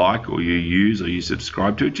you like or you use or you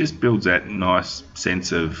subscribe to, it just builds that nice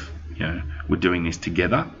sense of, we're doing this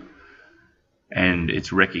together. and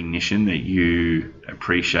it's recognition that you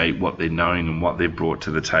appreciate what they're knowing and what they've brought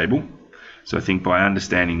to the table. So I think by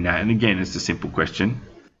understanding that, and again, it's a simple question.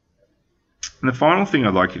 And the final thing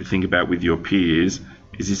I'd like you to think about with your peers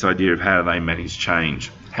is this idea of how do they manage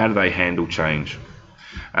change? How do they handle change?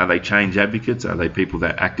 Are they change advocates? Are they people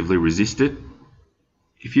that actively resist it?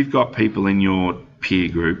 If you've got people in your peer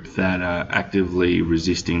group that are actively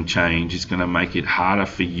resisting change, it's going to make it harder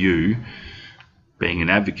for you, being an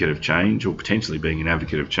advocate of change or potentially being an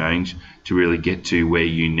advocate of change, to really get to where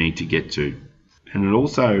you need to get to. And it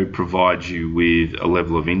also provides you with a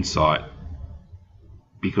level of insight,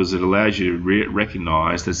 because it allows you to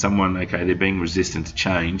recognise that someone, okay, they're being resistant to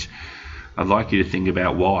change. I'd like you to think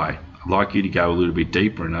about why. I'd like you to go a little bit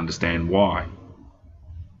deeper and understand why.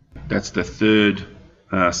 That's the third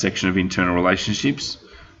section of internal relationships,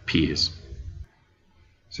 peers.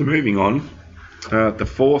 So moving on, the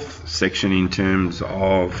fourth section in terms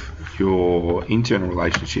of your internal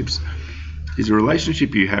relationships is a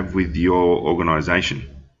relationship you have with your organisation.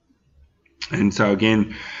 And so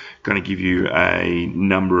again, going to give you a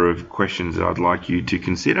number of questions that I'd like you to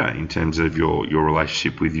consider in terms of your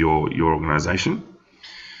relationship with your organisation.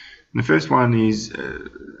 And the first one is,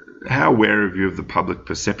 how aware are you of the public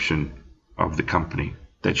perception of the company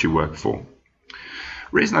that you work for?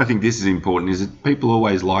 The reason I think this is important is that people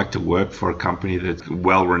always like to work for a company that's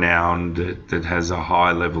well-renowned, that has a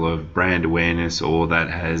high level of brand awareness, or that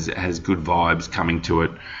has good vibes coming to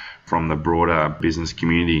it from the broader business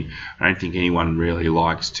community. I don't think anyone really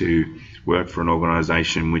likes to work for an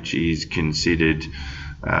organisation which is considered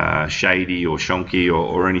shady or shonky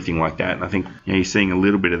or anything like that. And I think you're seeing a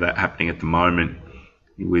little bit of that happening at the moment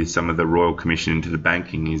with some of the Royal Commission into the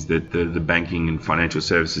banking, is that the banking and financial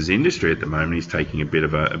services industry at the moment is taking a bit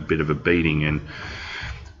of a beating, and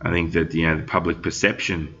I think that the public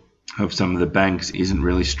perception of some of the banks isn't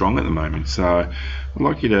really strong at the moment. So I'd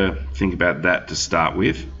like you to think about that to start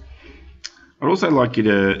with. I'd also like you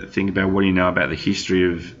to think about what you know about the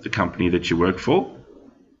history of the company that you work for.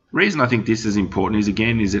 The reason I think this is important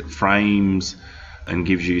is it frames and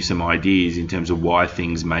gives you some ideas in terms of why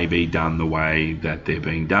things may be done the way that they're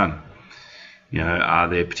being done. Are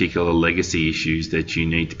there particular legacy issues that you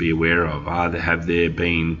need to be aware of? Have there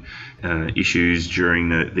been issues during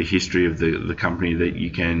the history of the company that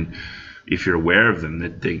you can, if you're aware of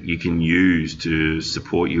them, that you can use to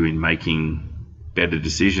support you in making better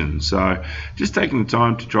decisions? So just taking the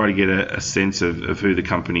time to try to get a sense of who the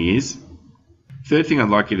company is. Third thing I'd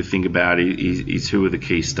like you to think about is who are the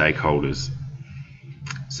key stakeholders.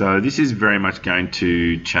 So this is very much going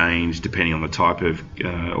to change depending on the type of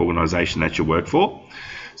organisation that you work for.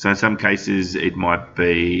 So in some cases it might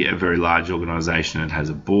be a very large organisation that has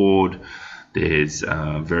a board. There's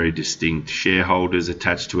very distinct shareholders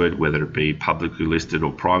attached to it, whether it be publicly listed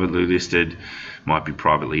or privately listed. Might be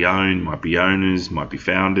privately owned, might be owners, might be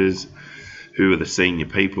founders. Who are the senior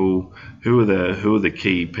people? Who are the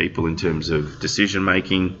key people in terms of decision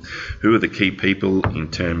making? Who are the key people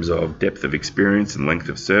in terms of depth of experience and length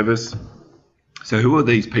of service? So who are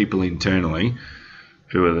these people internally?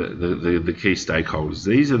 Who are the key stakeholders?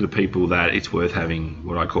 These are the people that it's worth having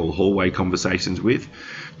what I call hallway conversations with,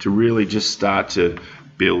 to really just start to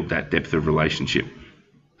build that depth of relationship.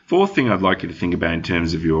 Fourth thing I'd like you to think about in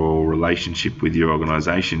terms of your relationship with your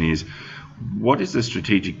organisation is, what is the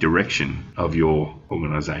strategic direction of your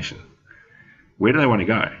organisation? Where do they want to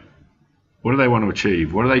go? What do they want to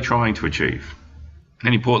achieve? What are they trying to achieve?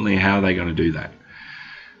 And importantly, how are they going to do that?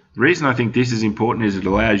 The reason I think this is important is it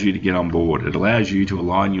allows you to get on board. It allows you to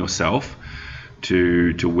align yourself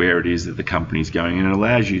to where it is that the company's going, and it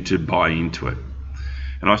allows you to buy into it.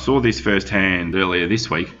 And I saw this firsthand earlier this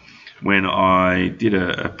week when I did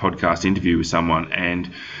a podcast interview with someone, and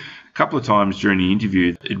a couple of times during the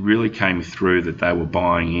interview, it really came through that they were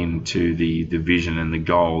buying into the vision and the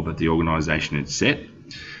goal that the organisation had set.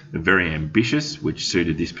 They're very ambitious, which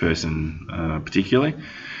suited this person particularly.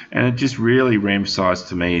 And it just really re-emphasised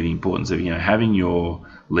to me the importance of having your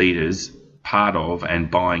leaders part of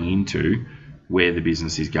and buying into where the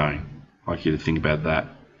business is going. I'd like you to think about that.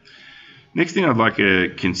 Next thing I'd like you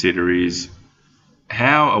to consider is,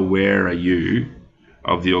 how aware are you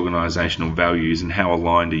of the organisational values, and how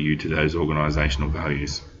aligned are you to those organisational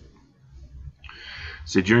values?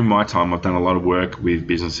 So during my time, I've done a lot of work with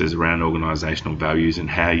businesses around organisational values and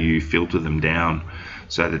how you filter them down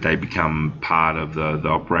so that they become part of the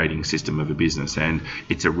operating system of a business. And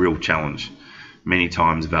it's a real challenge. Many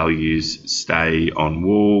times values stay on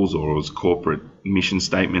walls or as corporate mission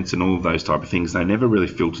statements and all of those type of things. They never really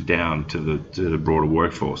filter down to the broader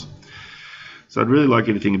workforce. So I'd really like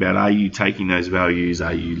you to think about, are you taking those values?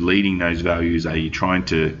 Are you leading those values? Are you trying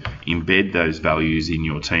to embed those values in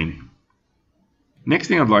your team? Next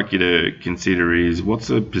thing I'd like you to consider is, what's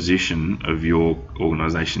the position of your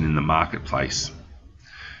organisation in the marketplace?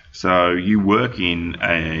 So you work in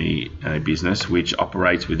a business which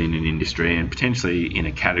operates within an industry and potentially in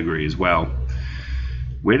a category as well.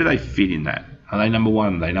 Where do they fit in that? Are they number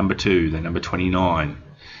one? Are they number two? Are they number 29?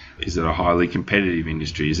 Is it a highly competitive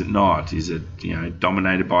industry? Is it not? Is it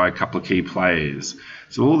dominated by a couple of key players?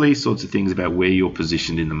 So all these sorts of things about where you're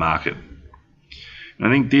positioned in the market. And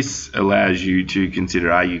I think this allows you to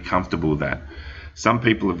consider, are you comfortable with that? Some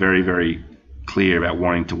people are very, very clear about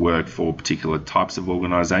wanting to work for particular types of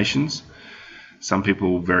organisations. Some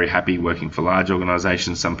people are very happy working for large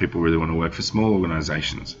organisations. Some people really want to work for small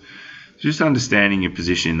organisations. Just understanding your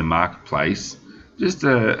position in the marketplace just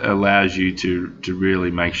allows you to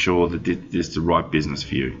really make sure that this is the right business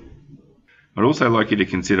for you. I'd also like you to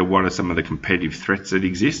consider, what are some of the competitive threats that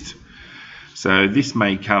exist. So this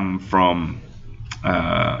may come from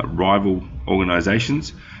rival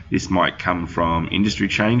organisations. This might come from industry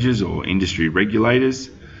changes or industry regulators.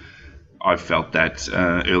 I felt that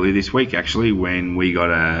earlier this week, actually, when we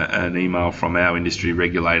got an email from our industry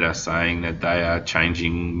regulator saying that they are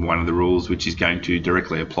changing one of the rules, which is going to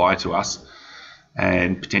directly apply to us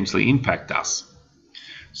and potentially impact us.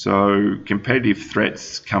 So competitive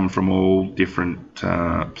threats come from all different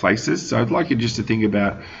places. So I'd like you just to think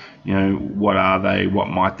about, what are they, what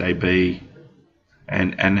might they be,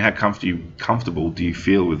 and how comfortable do you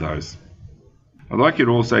feel with those. I'd like you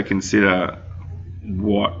to also consider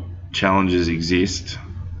what challenges exist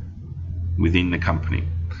within the company.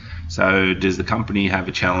 So does the company have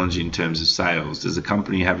a challenge in terms of sales? Does the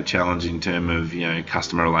company have a challenge in terms of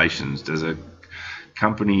customer relations? Does a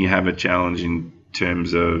company have a challenge in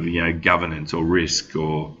terms of governance or risk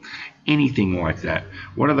or anything like that?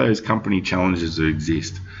 What are those company challenges that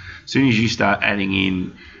exist? As soon as you start adding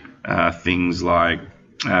in things like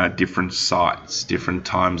different sites, different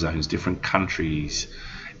time zones, different countries,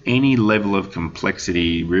 any level of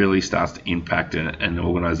complexity really starts to impact an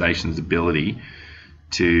organisation's ability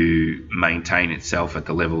to maintain itself at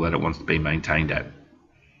the level that it wants to be maintained at.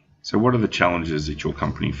 So what are the challenges that your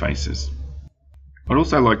company faces? I'd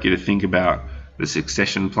also like you to think about the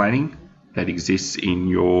succession planning that exists in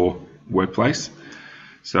your workplace.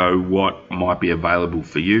 So what might be available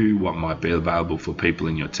for you, what might be available for people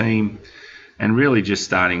in your team, and really just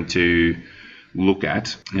starting to look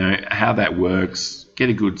at how that works, get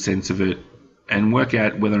a good sense of it, and work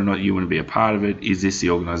out whether or not you want to be a part of it. Is this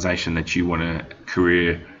the organisation that you want a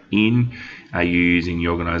career in? Are you using the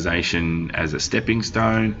organisation as a stepping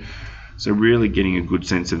stone? So really getting a good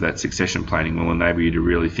sense of that succession planning will enable you to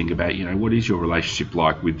really think about, what is your relationship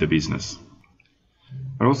like with the business?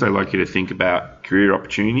 I'd also like you to think about career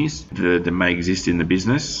opportunities that may exist in the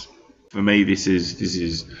business. For me, this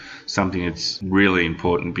is something that's really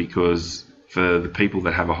important, because for the people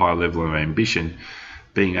that have a high level of ambition,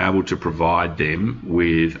 being able to provide them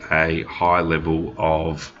with a high level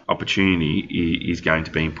of opportunity is going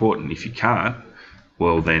to be important. If you can't,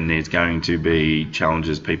 well, then there's going to be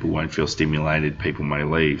challenges. People won't feel stimulated. People may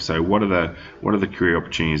leave. So what are the career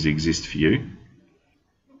opportunities that exist for you?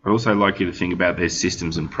 I'd also like you to think about their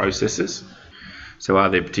systems and processes. So are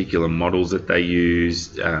there particular models that they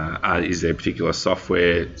use? Is there particular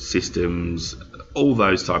software systems? All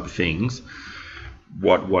those type of things.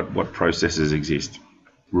 What processes exist?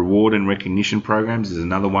 Reward and recognition programs is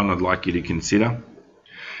another one I'd like you to consider.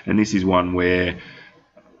 And this is one where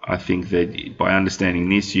I think that by understanding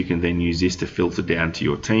this, you can then use this to filter down to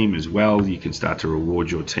your team as well. You can start to reward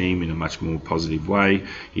your team in a much more positive way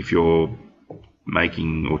if you're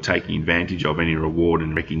making or taking advantage of any reward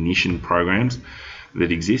and recognition programs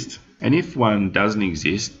that exist. And if one doesn't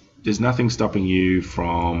exist, there's nothing stopping you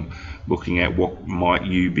from looking at what might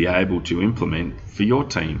you be able to implement for your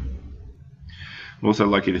team. I'd also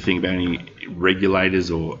like you to think about any regulators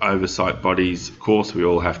or oversight bodies. Of course, we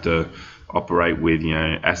all have to operate with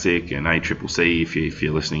ASIC and ACCC, if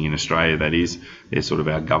you're listening in Australia, that is. They're sort of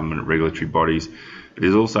our government regulatory bodies. But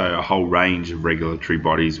there's also a whole range of regulatory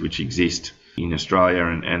bodies which exist in Australia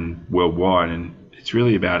and worldwide. And it's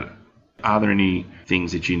really about, are there any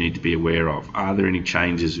things that you need to be aware of? Are there any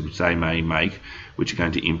changes which they may make which are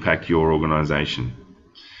going to impact your organisation?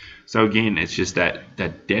 So again, it's just that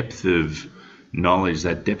depth of knowledge,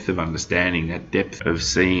 that depth of understanding, that depth of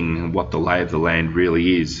seeing what the lay of the land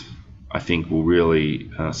really is, I think will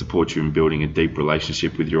really support you in building a deep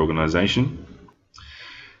relationship with your organisation.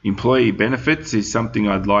 Employee benefits is something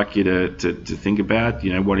I'd like you to think about.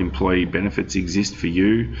 What employee benefits exist for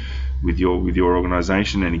you? with your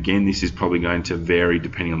organisation. And again, this is probably going to vary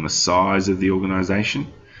depending on the size of the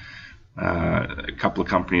organisation. A couple of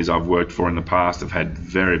companies I've worked for in the past have had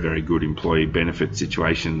very, very good employee benefit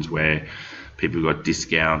situations where people got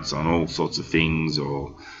discounts on all sorts of things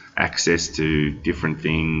or access to different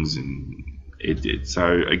things, and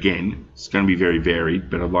so again, it's going to be very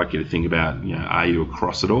varied. But I'd like you to think about, are you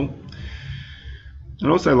across it all? I'd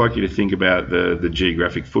also like you to think about the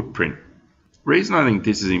geographic footprint. The reason I think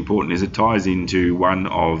this is important is it ties into one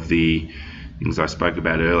of the things I spoke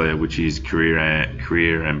about earlier, which is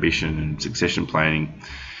career ambition and succession planning.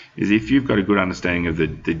 Is if you've got a good understanding of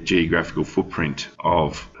the geographical footprint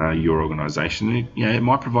of your organisation, it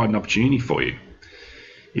might provide an opportunity for you.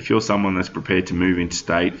 If you're someone that's prepared to move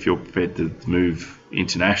interstate, if you're prepared to move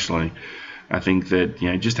internationally, I think that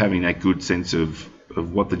just having that good sense of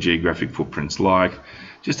what the geographic footprint's like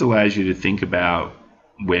just allows you to think about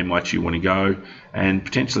where might you want to go, and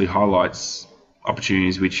potentially highlights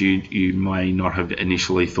opportunities which you may not have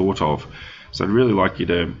initially thought of. So I'd really like you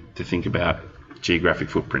to think about geographic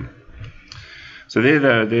footprint. So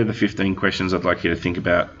they're the 15 questions I'd like you to think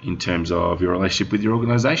about in terms of your relationship with your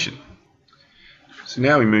organisation. So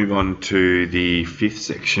now we move on to the fifth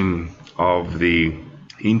section of the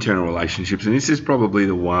internal relationships, and this is probably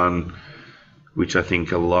the one which I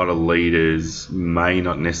think a lot of leaders may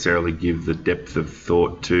not necessarily give the depth of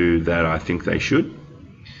thought to that I think they should.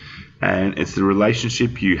 And it's the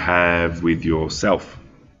relationship you have with yourself.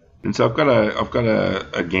 And so I've got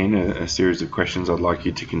a series of questions I'd like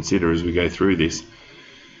you to consider as we go through this.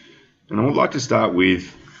 And I would like to start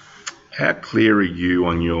with, how clear are you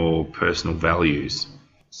on your personal values?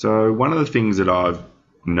 So one of the things that I've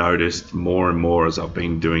noticed more and more as I've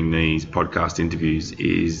been doing these podcast interviews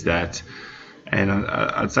is that, and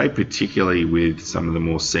I'd say particularly with some of the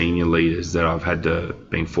more senior leaders that I've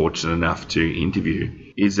been fortunate enough to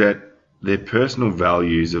interview, is that their personal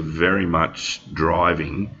values are very much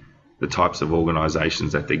driving the types of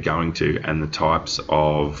organisations that they're going to and the types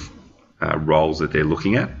of roles that they're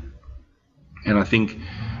looking at. And I think,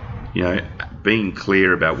 being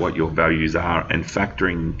clear about what your values are and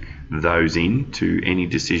factoring those into any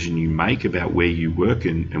decision you make about where you work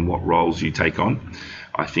and what roles you take on,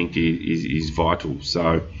 I think is vital.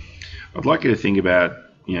 So I'd like you to think about,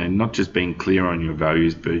 not just being clear on your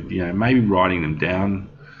values, but, maybe writing them down,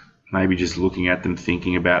 maybe just looking at them,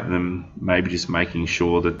 thinking about them, maybe just making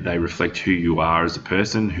sure that they reflect who you are as a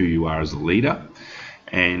person, who you are as a leader.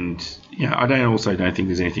 And, I don't think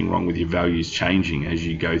there's anything wrong with your values changing as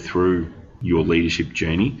you go through your leadership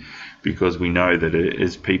journey, because we know that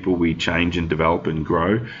as people we change and develop and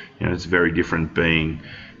grow. It's very different being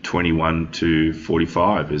 21 to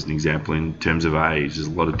 45 as an example in terms of age. There's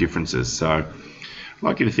a lot of differences. So I'd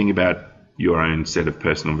like you to think about your own set of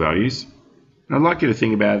personal values. And I'd like you to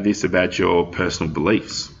think about this, about your personal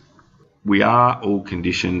beliefs. We are all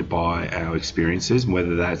conditioned by our experiences,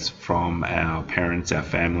 whether that's from our parents, our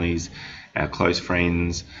families, our close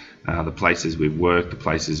friends, the places we've worked, the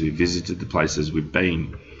places we've visited, the places we've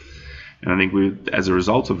been. And I think as a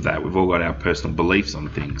result of that, we've all got our personal beliefs on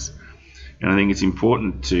things. And I think it's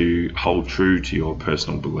important to hold true to your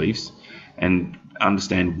personal beliefs and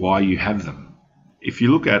understand why you have them. If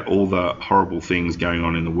you look at all the horrible things going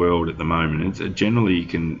on in the world at the moment, generally you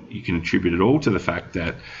can attribute it all to the fact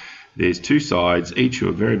that there's two sides, each who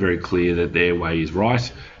are very, very clear that their way is right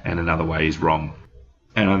and another way is wrong.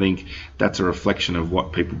 And I think that's a reflection of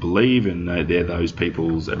what people believe, and they're those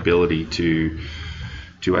people's ability to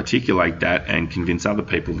articulate that and convince other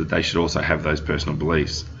people that they should also have those personal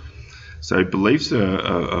beliefs. So beliefs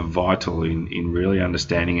are vital in really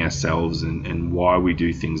understanding ourselves and why we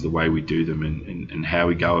do things the way we do them and how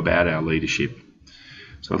we go about our leadership.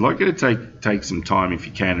 So I'd like you to take some time, if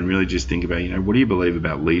you can, and really just think about, what do you believe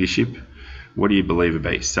about leadership? What do you believe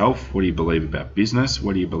about yourself? What do you believe about business?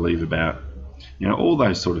 What do you believe about, all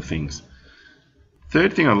those sort of things.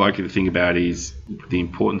 Third thing I'd like you to think about is the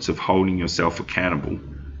importance of holding yourself accountable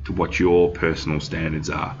to what your personal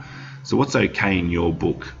standards are. So what's okay in your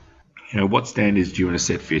book? What standards do you want to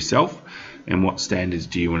set for yourself, and what standards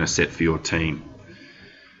do you want to set for your team?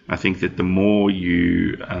 I think that the more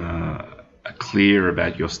you are clear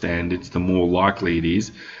about your standards, the more likely it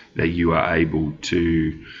is that you are able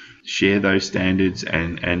to share those standards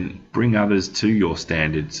and bring others to your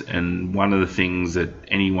standards. And one of the things that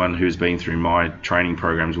anyone who's been through my training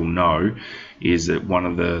programs will know is that one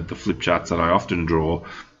of the flip charts that I often draw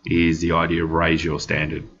is the idea of raise your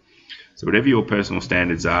standard. So whatever your personal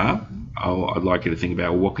standards are, I'd like you to think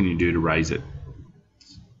about, what can you do to raise it?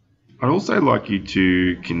 I'd also like you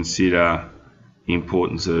to consider the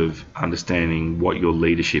importance of understanding what your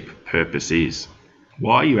leadership purpose is.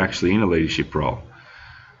 why are you actually in a leadership role?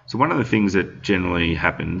 So one of the things that generally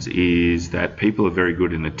happens is that people are very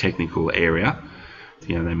good in the technical area.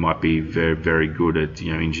 They might be very, very good at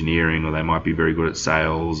engineering, or they might be very good at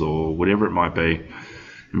sales, or whatever it might be.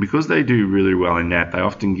 And because they do really well in that, they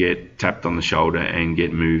often get tapped on the shoulder and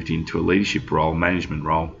get moved into a leadership role, management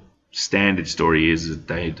role. Standard story is that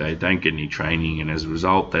they don't get any training, and as a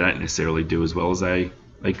result, they don't necessarily do as well as they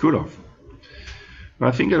could have. But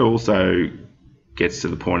I think it also gets to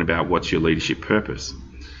the point about what's your leadership purpose.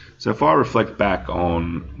 So if I reflect back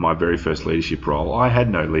on my very first leadership role, I had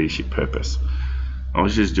no leadership purpose. I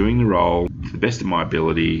was just doing the role to the best of my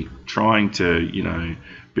ability, trying to,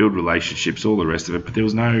 build relationships, all the rest of it, but there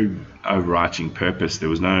was no overarching purpose. There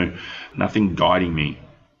was nothing guiding me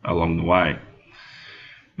along the way.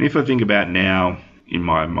 And if I think about now in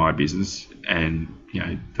my business and,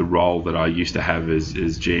 the role that I used to have as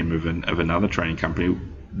GM of another training company,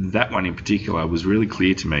 that one in particular was really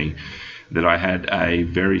clear to me that I had a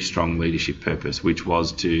very strong leadership purpose, which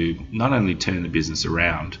was to not only turn the business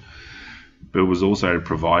around, but it was also to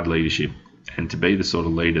provide leadership and to be the sort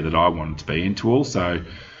of leader that I wanted to be, and to also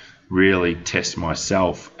really test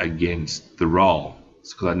myself against the role,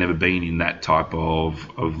 because I'd never been in that type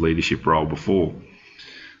of leadership role before.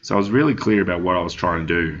 So I was really clear about what I was trying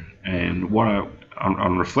to do, and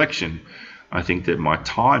on reflection, I think that my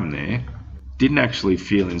time there didn't actually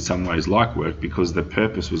feel in some ways like work, because the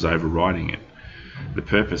purpose was overriding it. The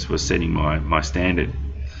purpose was setting my standard.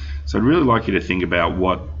 So I'd really like you to think about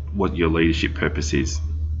what your leadership purpose is.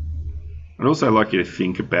 I'd also like you to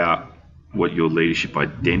think about what your leadership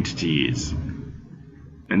identity is.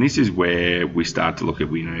 And this is where we start to look at,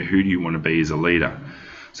 who do you want to be as a leader?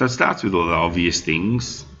 So it starts with all the obvious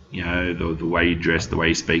things, the way you dress, the way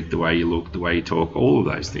you speak, the way you look, the way you talk, all of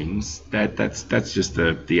those things. That's just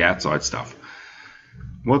the outside stuff.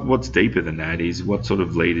 What's deeper than that is, what sort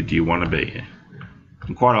of leader do you want to be?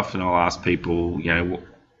 And quite often I'll ask people,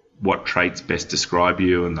 what traits best describe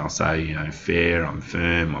you, and they'll say, fair, I'm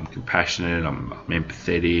firm, I'm compassionate, I'm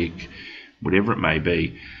empathetic, whatever it may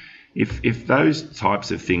be. If those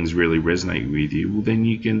types of things really resonate with you, well,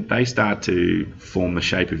 then they start to form the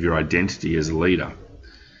shape of your identity as a leader.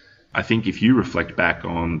 I think if you reflect back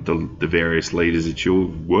on the various leaders that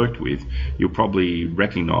you've worked with, you'll probably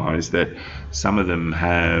recognize that some of them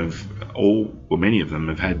many of them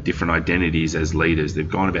have had different identities as leaders. They've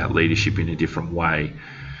gone about leadership in a different way.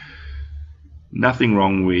 Nothing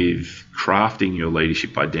wrong with crafting your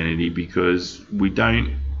leadership identity, because we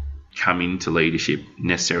don't come into leadership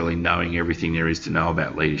necessarily knowing everything there is to know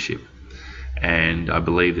about leadership. And I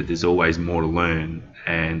believe that there's always more to learn,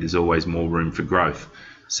 and there's always more room for growth.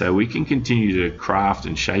 So we can continue to craft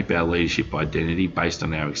and shape our leadership identity based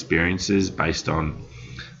on our experiences, based on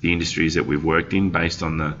the industries that we've worked in, based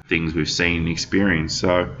on the things we've seen and experienced.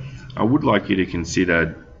 So I would like you to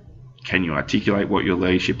consider, can you articulate what your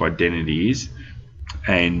leadership identity is?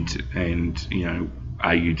 And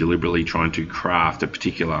are you deliberately trying to craft a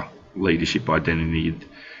particular leadership identity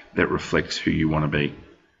that reflects who you want to be?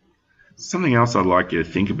 Something else I'd like you to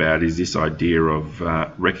think about is this idea of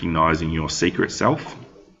recognizing your secret self.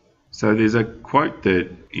 So there's a quote that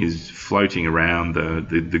is floating around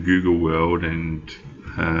the Google world, and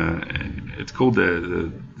it's called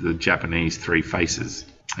the Japanese Three Faces.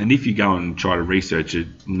 And if you go and try to research it,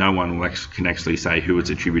 no one can actually say who it's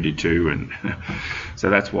attributed to, and so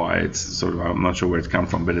that's why it's sort of, I'm not sure where it's come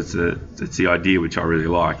from, but it's the idea which I really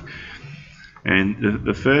like. And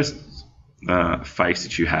the first face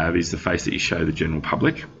that you have is the face that you show the general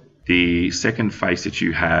public. The second face that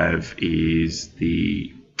you have is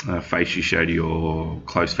the face you show to your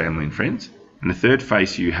close family and friends. And the third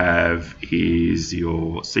face you have is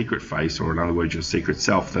your secret face, or in other words, your secret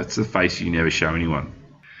self. That's the face you never show anyone.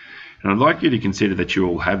 And I'd like you to consider that you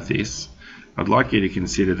all have this. I'd like you to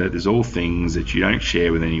consider that there's all things that you don't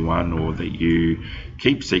share with anyone, or that you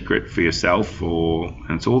keep secret for yourself, and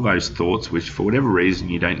it's all those thoughts which for whatever reason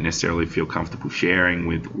you don't necessarily feel comfortable sharing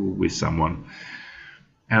with someone.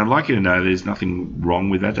 And I'd like you to know there's nothing wrong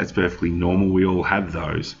with that. That's perfectly normal. We all have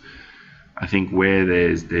those. I think where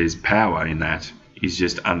there's power in that is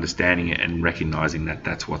just understanding it and recognizing that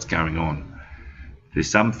that's what's going on. There's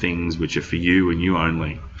some things which are for you and you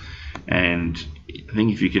only. And I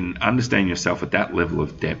think if you can understand yourself at that level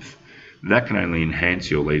of depth, that can only enhance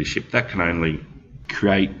your leadership. That can only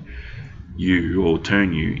create you, or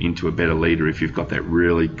turn you into a better leader, if you've got that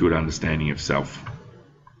really good understanding of self.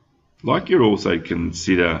 Like, you'd also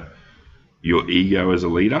consider your ego as a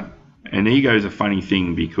leader. And ego is a funny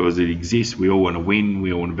thing, because it exists. We all want to win.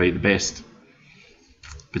 We all want to be the best.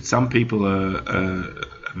 But some people are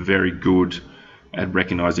very good at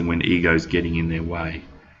recognizing when ego's getting in their way,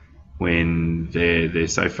 when they're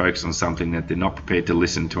so focused on something that they're not prepared to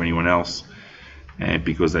listen to anyone else, and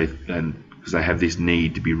because they have this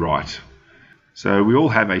need to be right. So we all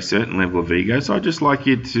have a certain level of ego. So I'd just like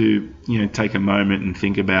you to take a moment and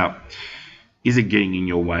think about, is it getting in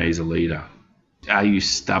your way as a leader? Are you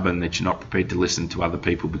stubborn that you're not prepared to listen to other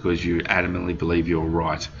people because you adamantly believe you're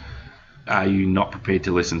right? Are you not prepared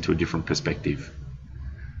to listen to a different perspective?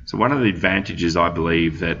 So one of the advantages I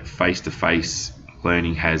believe that face-to-face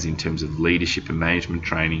learning has in terms of leadership and management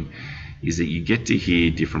training is that you get to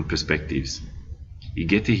hear different perspectives. You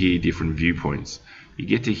get to hear different viewpoints. You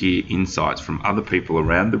get to hear insights from other people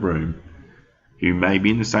around the room who may be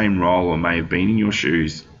in the same role or may have been in your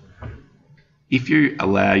shoes. If you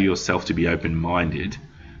allow yourself to be open-minded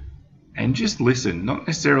and just listen, not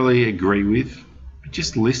necessarily agree with, but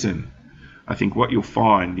just listen, I think what you'll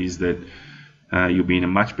find is that you'll be in a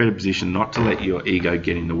much better position not to let your ego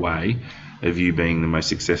get in the way of you being the most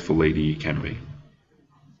successful leader you can be.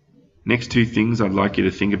 Next two things I'd like you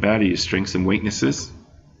to think about are your strengths and weaknesses.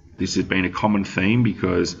 This has been a common theme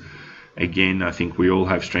because, again, I think we all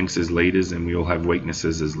have strengths as leaders and we all have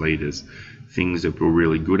weaknesses as leaders. Things that we're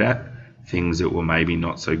really good at, things that we're maybe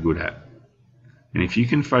not so good at. And if you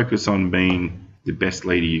can focus on being the best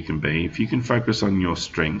leader you can be, if you can focus on your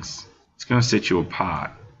strengths, it's going to set you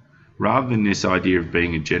apart. Rather than this idea of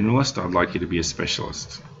being a generalist, I'd like you to be a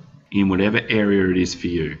specialist in whatever area it is for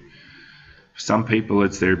you. For some people,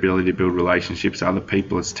 it's their ability to build relationships. Other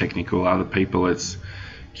people, it's technical. Other people, it's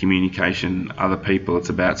communication. Other people, it's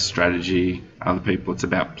about strategy. Other people, it's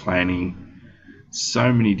about planning.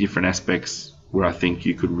 So many different aspects where I think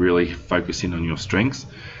you could really focus in on your strengths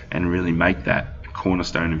and really make that a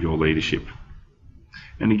cornerstone of your leadership.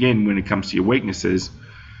 And again, when it comes to your weaknesses,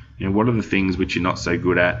 what are the things which you're not so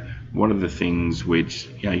good at? What are the things which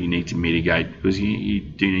you need to mitigate? Because you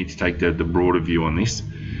do need to take the broader view on this.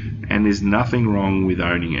 And there's nothing wrong with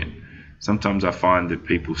owning it. Sometimes I find that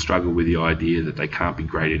people struggle with the idea that they can't be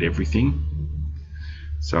great at everything.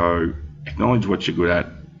 So acknowledge what you're good at,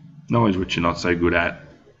 acknowledge what you're not so good at,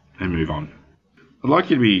 and move on. I'd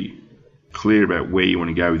like you to be clear about where you want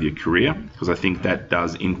to go with your career, because I think that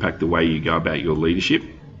does impact the way you go about your leadership.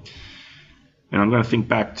 And I'm going to think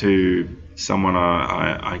back to someone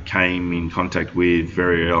I came in contact with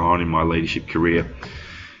very early on in my leadership career,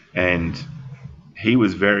 and he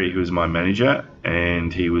was my manager,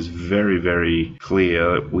 and he was very, very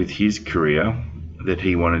clear with his career that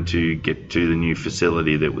he wanted to get to the new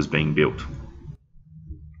facility that was being built.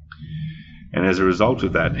 And as a result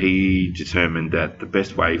of that, he determined that the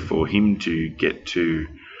best way for him to get to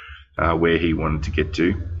where he wanted to get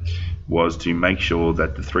to was to make sure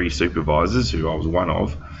that the three supervisors, who I was one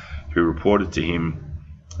of, who reported to him,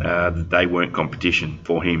 that they weren't competition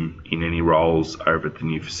for him in any roles over at the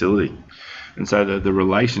new facility. And so the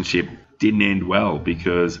relationship didn't end well,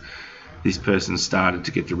 because this person started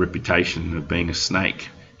to get the reputation of being a snake.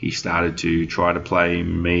 He started to try to play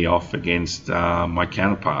me off against my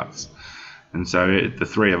counterparts. And so the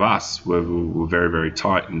three of us were very, very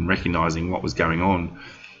tight in recognizing what was going on.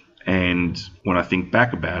 And when I think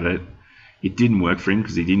back about it, it didn't work for him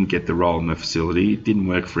because he didn't get the role in the facility. It didn't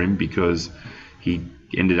work for him because he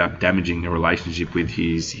ended up damaging the relationship with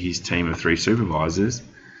his team of three supervisors,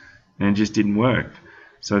 and it just didn't work.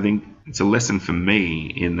 So I think it's a lesson for me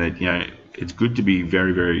in that, it's good to be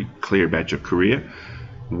very, very clear about your career.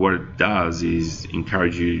 What it does is I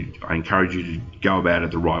encourage you to go about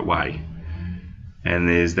it the right way. And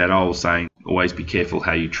there's that old saying, always be careful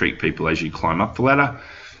how you treat people as you climb up the ladder,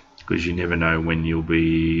 because you never know when you'll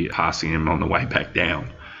be passing them on the way back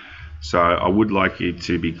down. So I would like you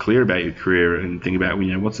to be clear about your career and think about,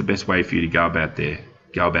 what's the best way for you to go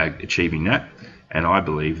about achieving that. And I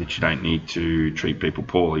believe that you don't need to treat people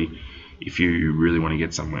poorly if you really want to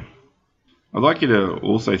get somewhere. I'd like you to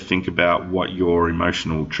also think about what your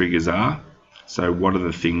emotional triggers are. So what are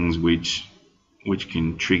the things which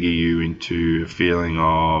can trigger you into a feeling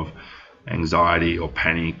of anxiety or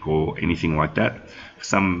panic or anything like that. For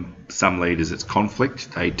some leaders, it's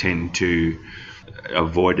conflict. They tend to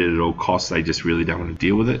avoid it at all costs. They just really don't want to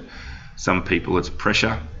deal with it. Some people, it's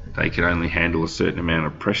pressure. They can only handle a certain amount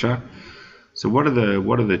of pressure. So what are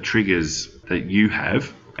the triggers that you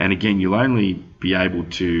have? And again, you'll only be able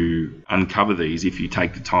to uncover these if you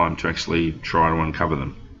take the time to actually try to uncover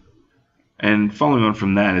them. And following on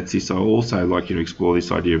from that, it's this, I also like you to explore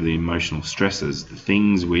this idea of the emotional stresses, the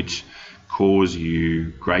things which cause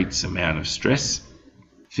you great amount of stress,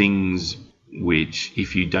 things which,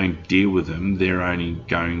 if you don't deal with them, they're only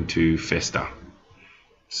going to fester.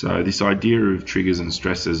 So this idea of triggers and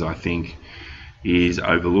stresses, I think, is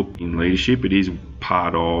overlooked in leadership. It is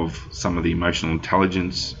part of some of the emotional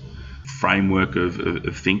intelligence framework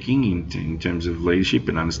of thinking in terms of leadership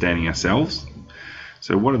and understanding ourselves.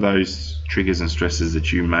 So what are those triggers and stresses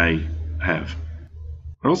that you may have?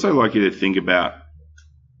 I'd also like you to think about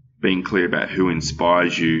being clear about who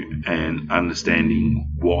inspires you and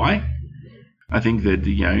understanding why. I think that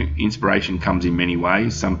inspiration comes in many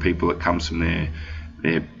ways. Some people it comes from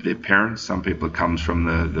their parents. Some people it comes from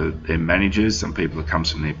their managers. Some people it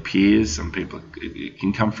comes from their peers. Some people it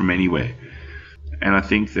can come from anywhere. And I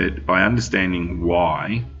think that by understanding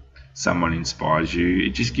why someone inspires you,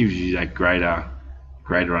 it just gives you that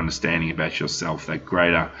greater understanding about yourself, that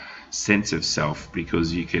greater sense of self,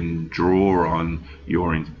 because you can draw on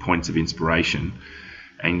your points of inspiration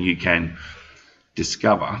and you can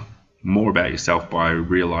discover more about yourself by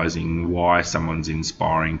realizing why someone's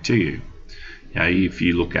inspiring to you. If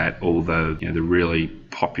you look at all the really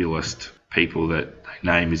populist people that they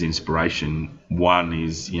name as inspiration, one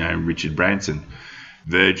is Richard Branson.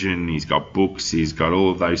 Virgin, he's got books, he's got all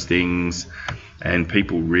of those things, and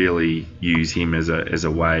people really use him as a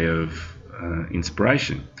way of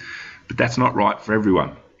inspiration. But that's not right for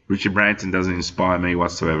everyone. Richard Branson doesn't inspire me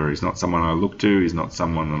whatsoever. He's not someone I look to. He's not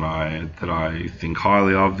someone that I think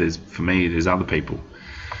highly of. For me, there's other people.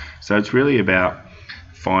 So it's really about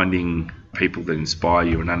finding people that inspire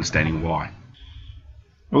you and understanding why.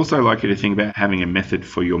 I'd also like you to think about having a method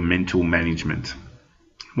for your mental management.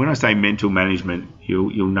 When I say mental management,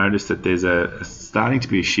 you'll notice that there's starting to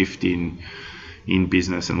be a shift in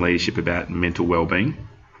business and leadership about mental well-being.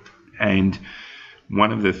 And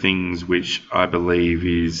one of the things which I believe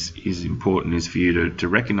is important is for you to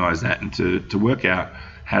recognise that and to work out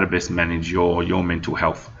how to best manage your mental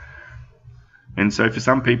health. And so for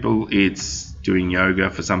some people it's doing yoga,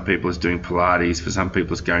 for some people it's doing Pilates, for some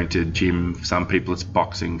people it's going to the gym, for some people it's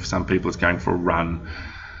boxing, for some people it's going for a run.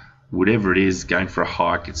 Whatever it is, going for a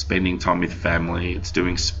hike, it's spending time with family, it's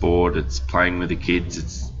doing sport, it's playing with the kids,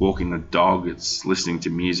 it's walking the dog, it's listening to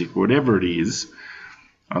music, whatever it is,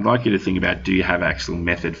 I'd like you to think about, do you have actual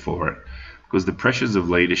method for it? Because the pressures of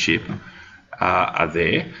leadership are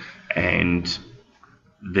there, and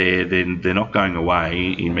they're not going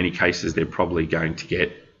away. In many cases, they're probably going to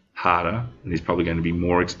get harder, and there's probably going to be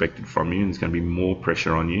more expected from you, and there's going to be more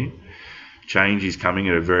pressure on you. Change is coming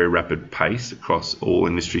at a very rapid pace across all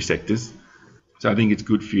industry sectors. So I think it's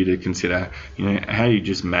good for you to consider, how you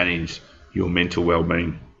just manage your mental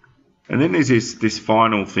well-being. And then there's this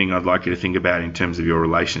final thing I'd like you to think about in terms of your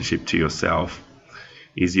relationship to yourself,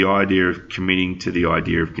 is the idea of committing to the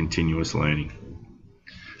idea of continuous learning.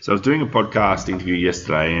 So I was doing a podcast interview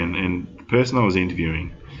yesterday, and the person I was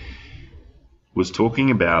interviewing was talking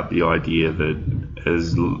about the idea that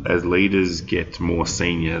as leaders get more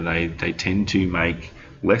senior, they tend to make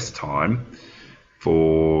less time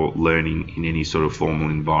for learning in any sort of formal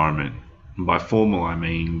environment. And by formal, I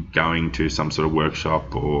mean going to some sort of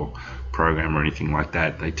workshop or program or anything like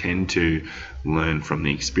that. They tend to learn from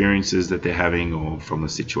the experiences that they're having or from the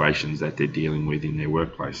situations that they're dealing with in their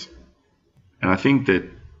workplace. And I think that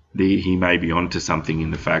he may be onto something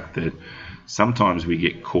in the fact that sometimes we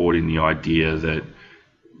get caught in the idea that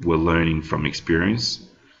we're learning from experience.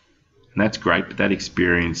 And that's great, but that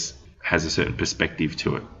experience has a certain perspective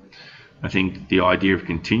to it. I think the idea of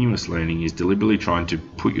continuous learning is deliberately trying to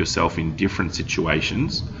put yourself in different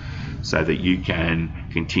situations so that you can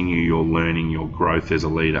continue your learning, your growth as a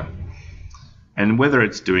leader. And whether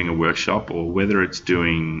it's doing a workshop or whether it's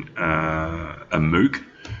doing a MOOC,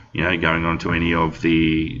 going onto any of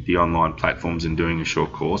the online platforms and doing a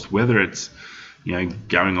short course, whether it's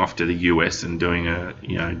going off to the US and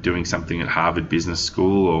doing something at Harvard Business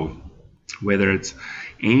School, or whether it's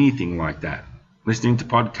anything like that, listening to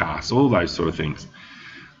podcasts, all those sort of things.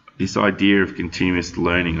 This idea of continuous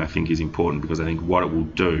learning, I think, is important, because I think what it will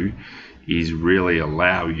do is really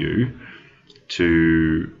allow you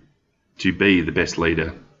to be the best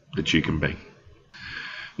leader that you can be.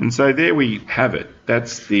 And so there we have it.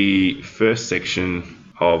 That's the first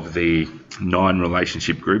section of the 9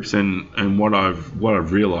 relationship groups. And what I've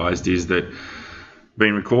realized is that I've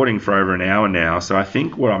been recording for over an hour now. So I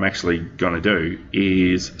think what I'm actually going to do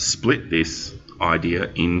is split this idea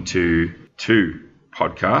into 2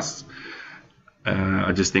 podcasts.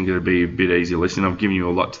 I just think it'll be a bit easier listening. I've given you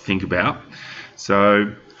a lot to think about.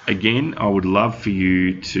 So again, I would love for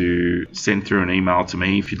you to send through an email to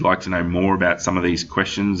me if you'd like to know more about some of these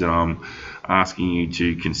questions that I'm asking you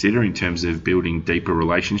to consider in terms of building deeper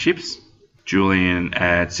relationships.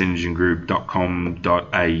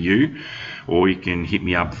 Julian@synergengroup.com.au, or you can hit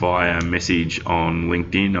me up via message on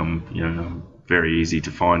LinkedIn. I'm very easy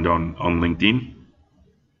to find on LinkedIn.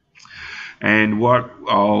 And what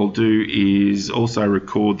I'll do is also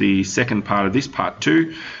record the second part of this part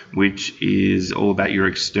 2, which is all about your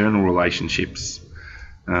external relationships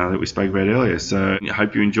that we spoke about earlier. So I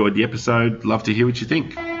hope you enjoyed the episode. Love to hear what you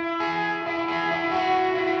think.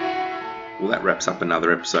 Well, that wraps up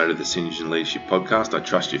another episode of the Synergy and Leadership Podcast. I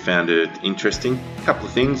trust you found it interesting. A couple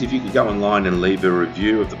of things. If you could go online and leave a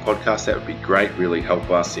review of the podcast, that would be great. Really help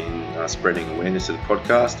us in spreading awareness of the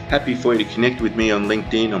podcast. Happy for you to connect with me on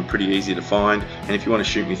LinkedIn. I'm pretty easy to find. And if you want to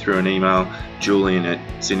shoot me through an email,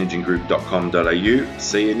 julian@synergygroup.com.au.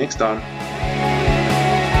 See you next time.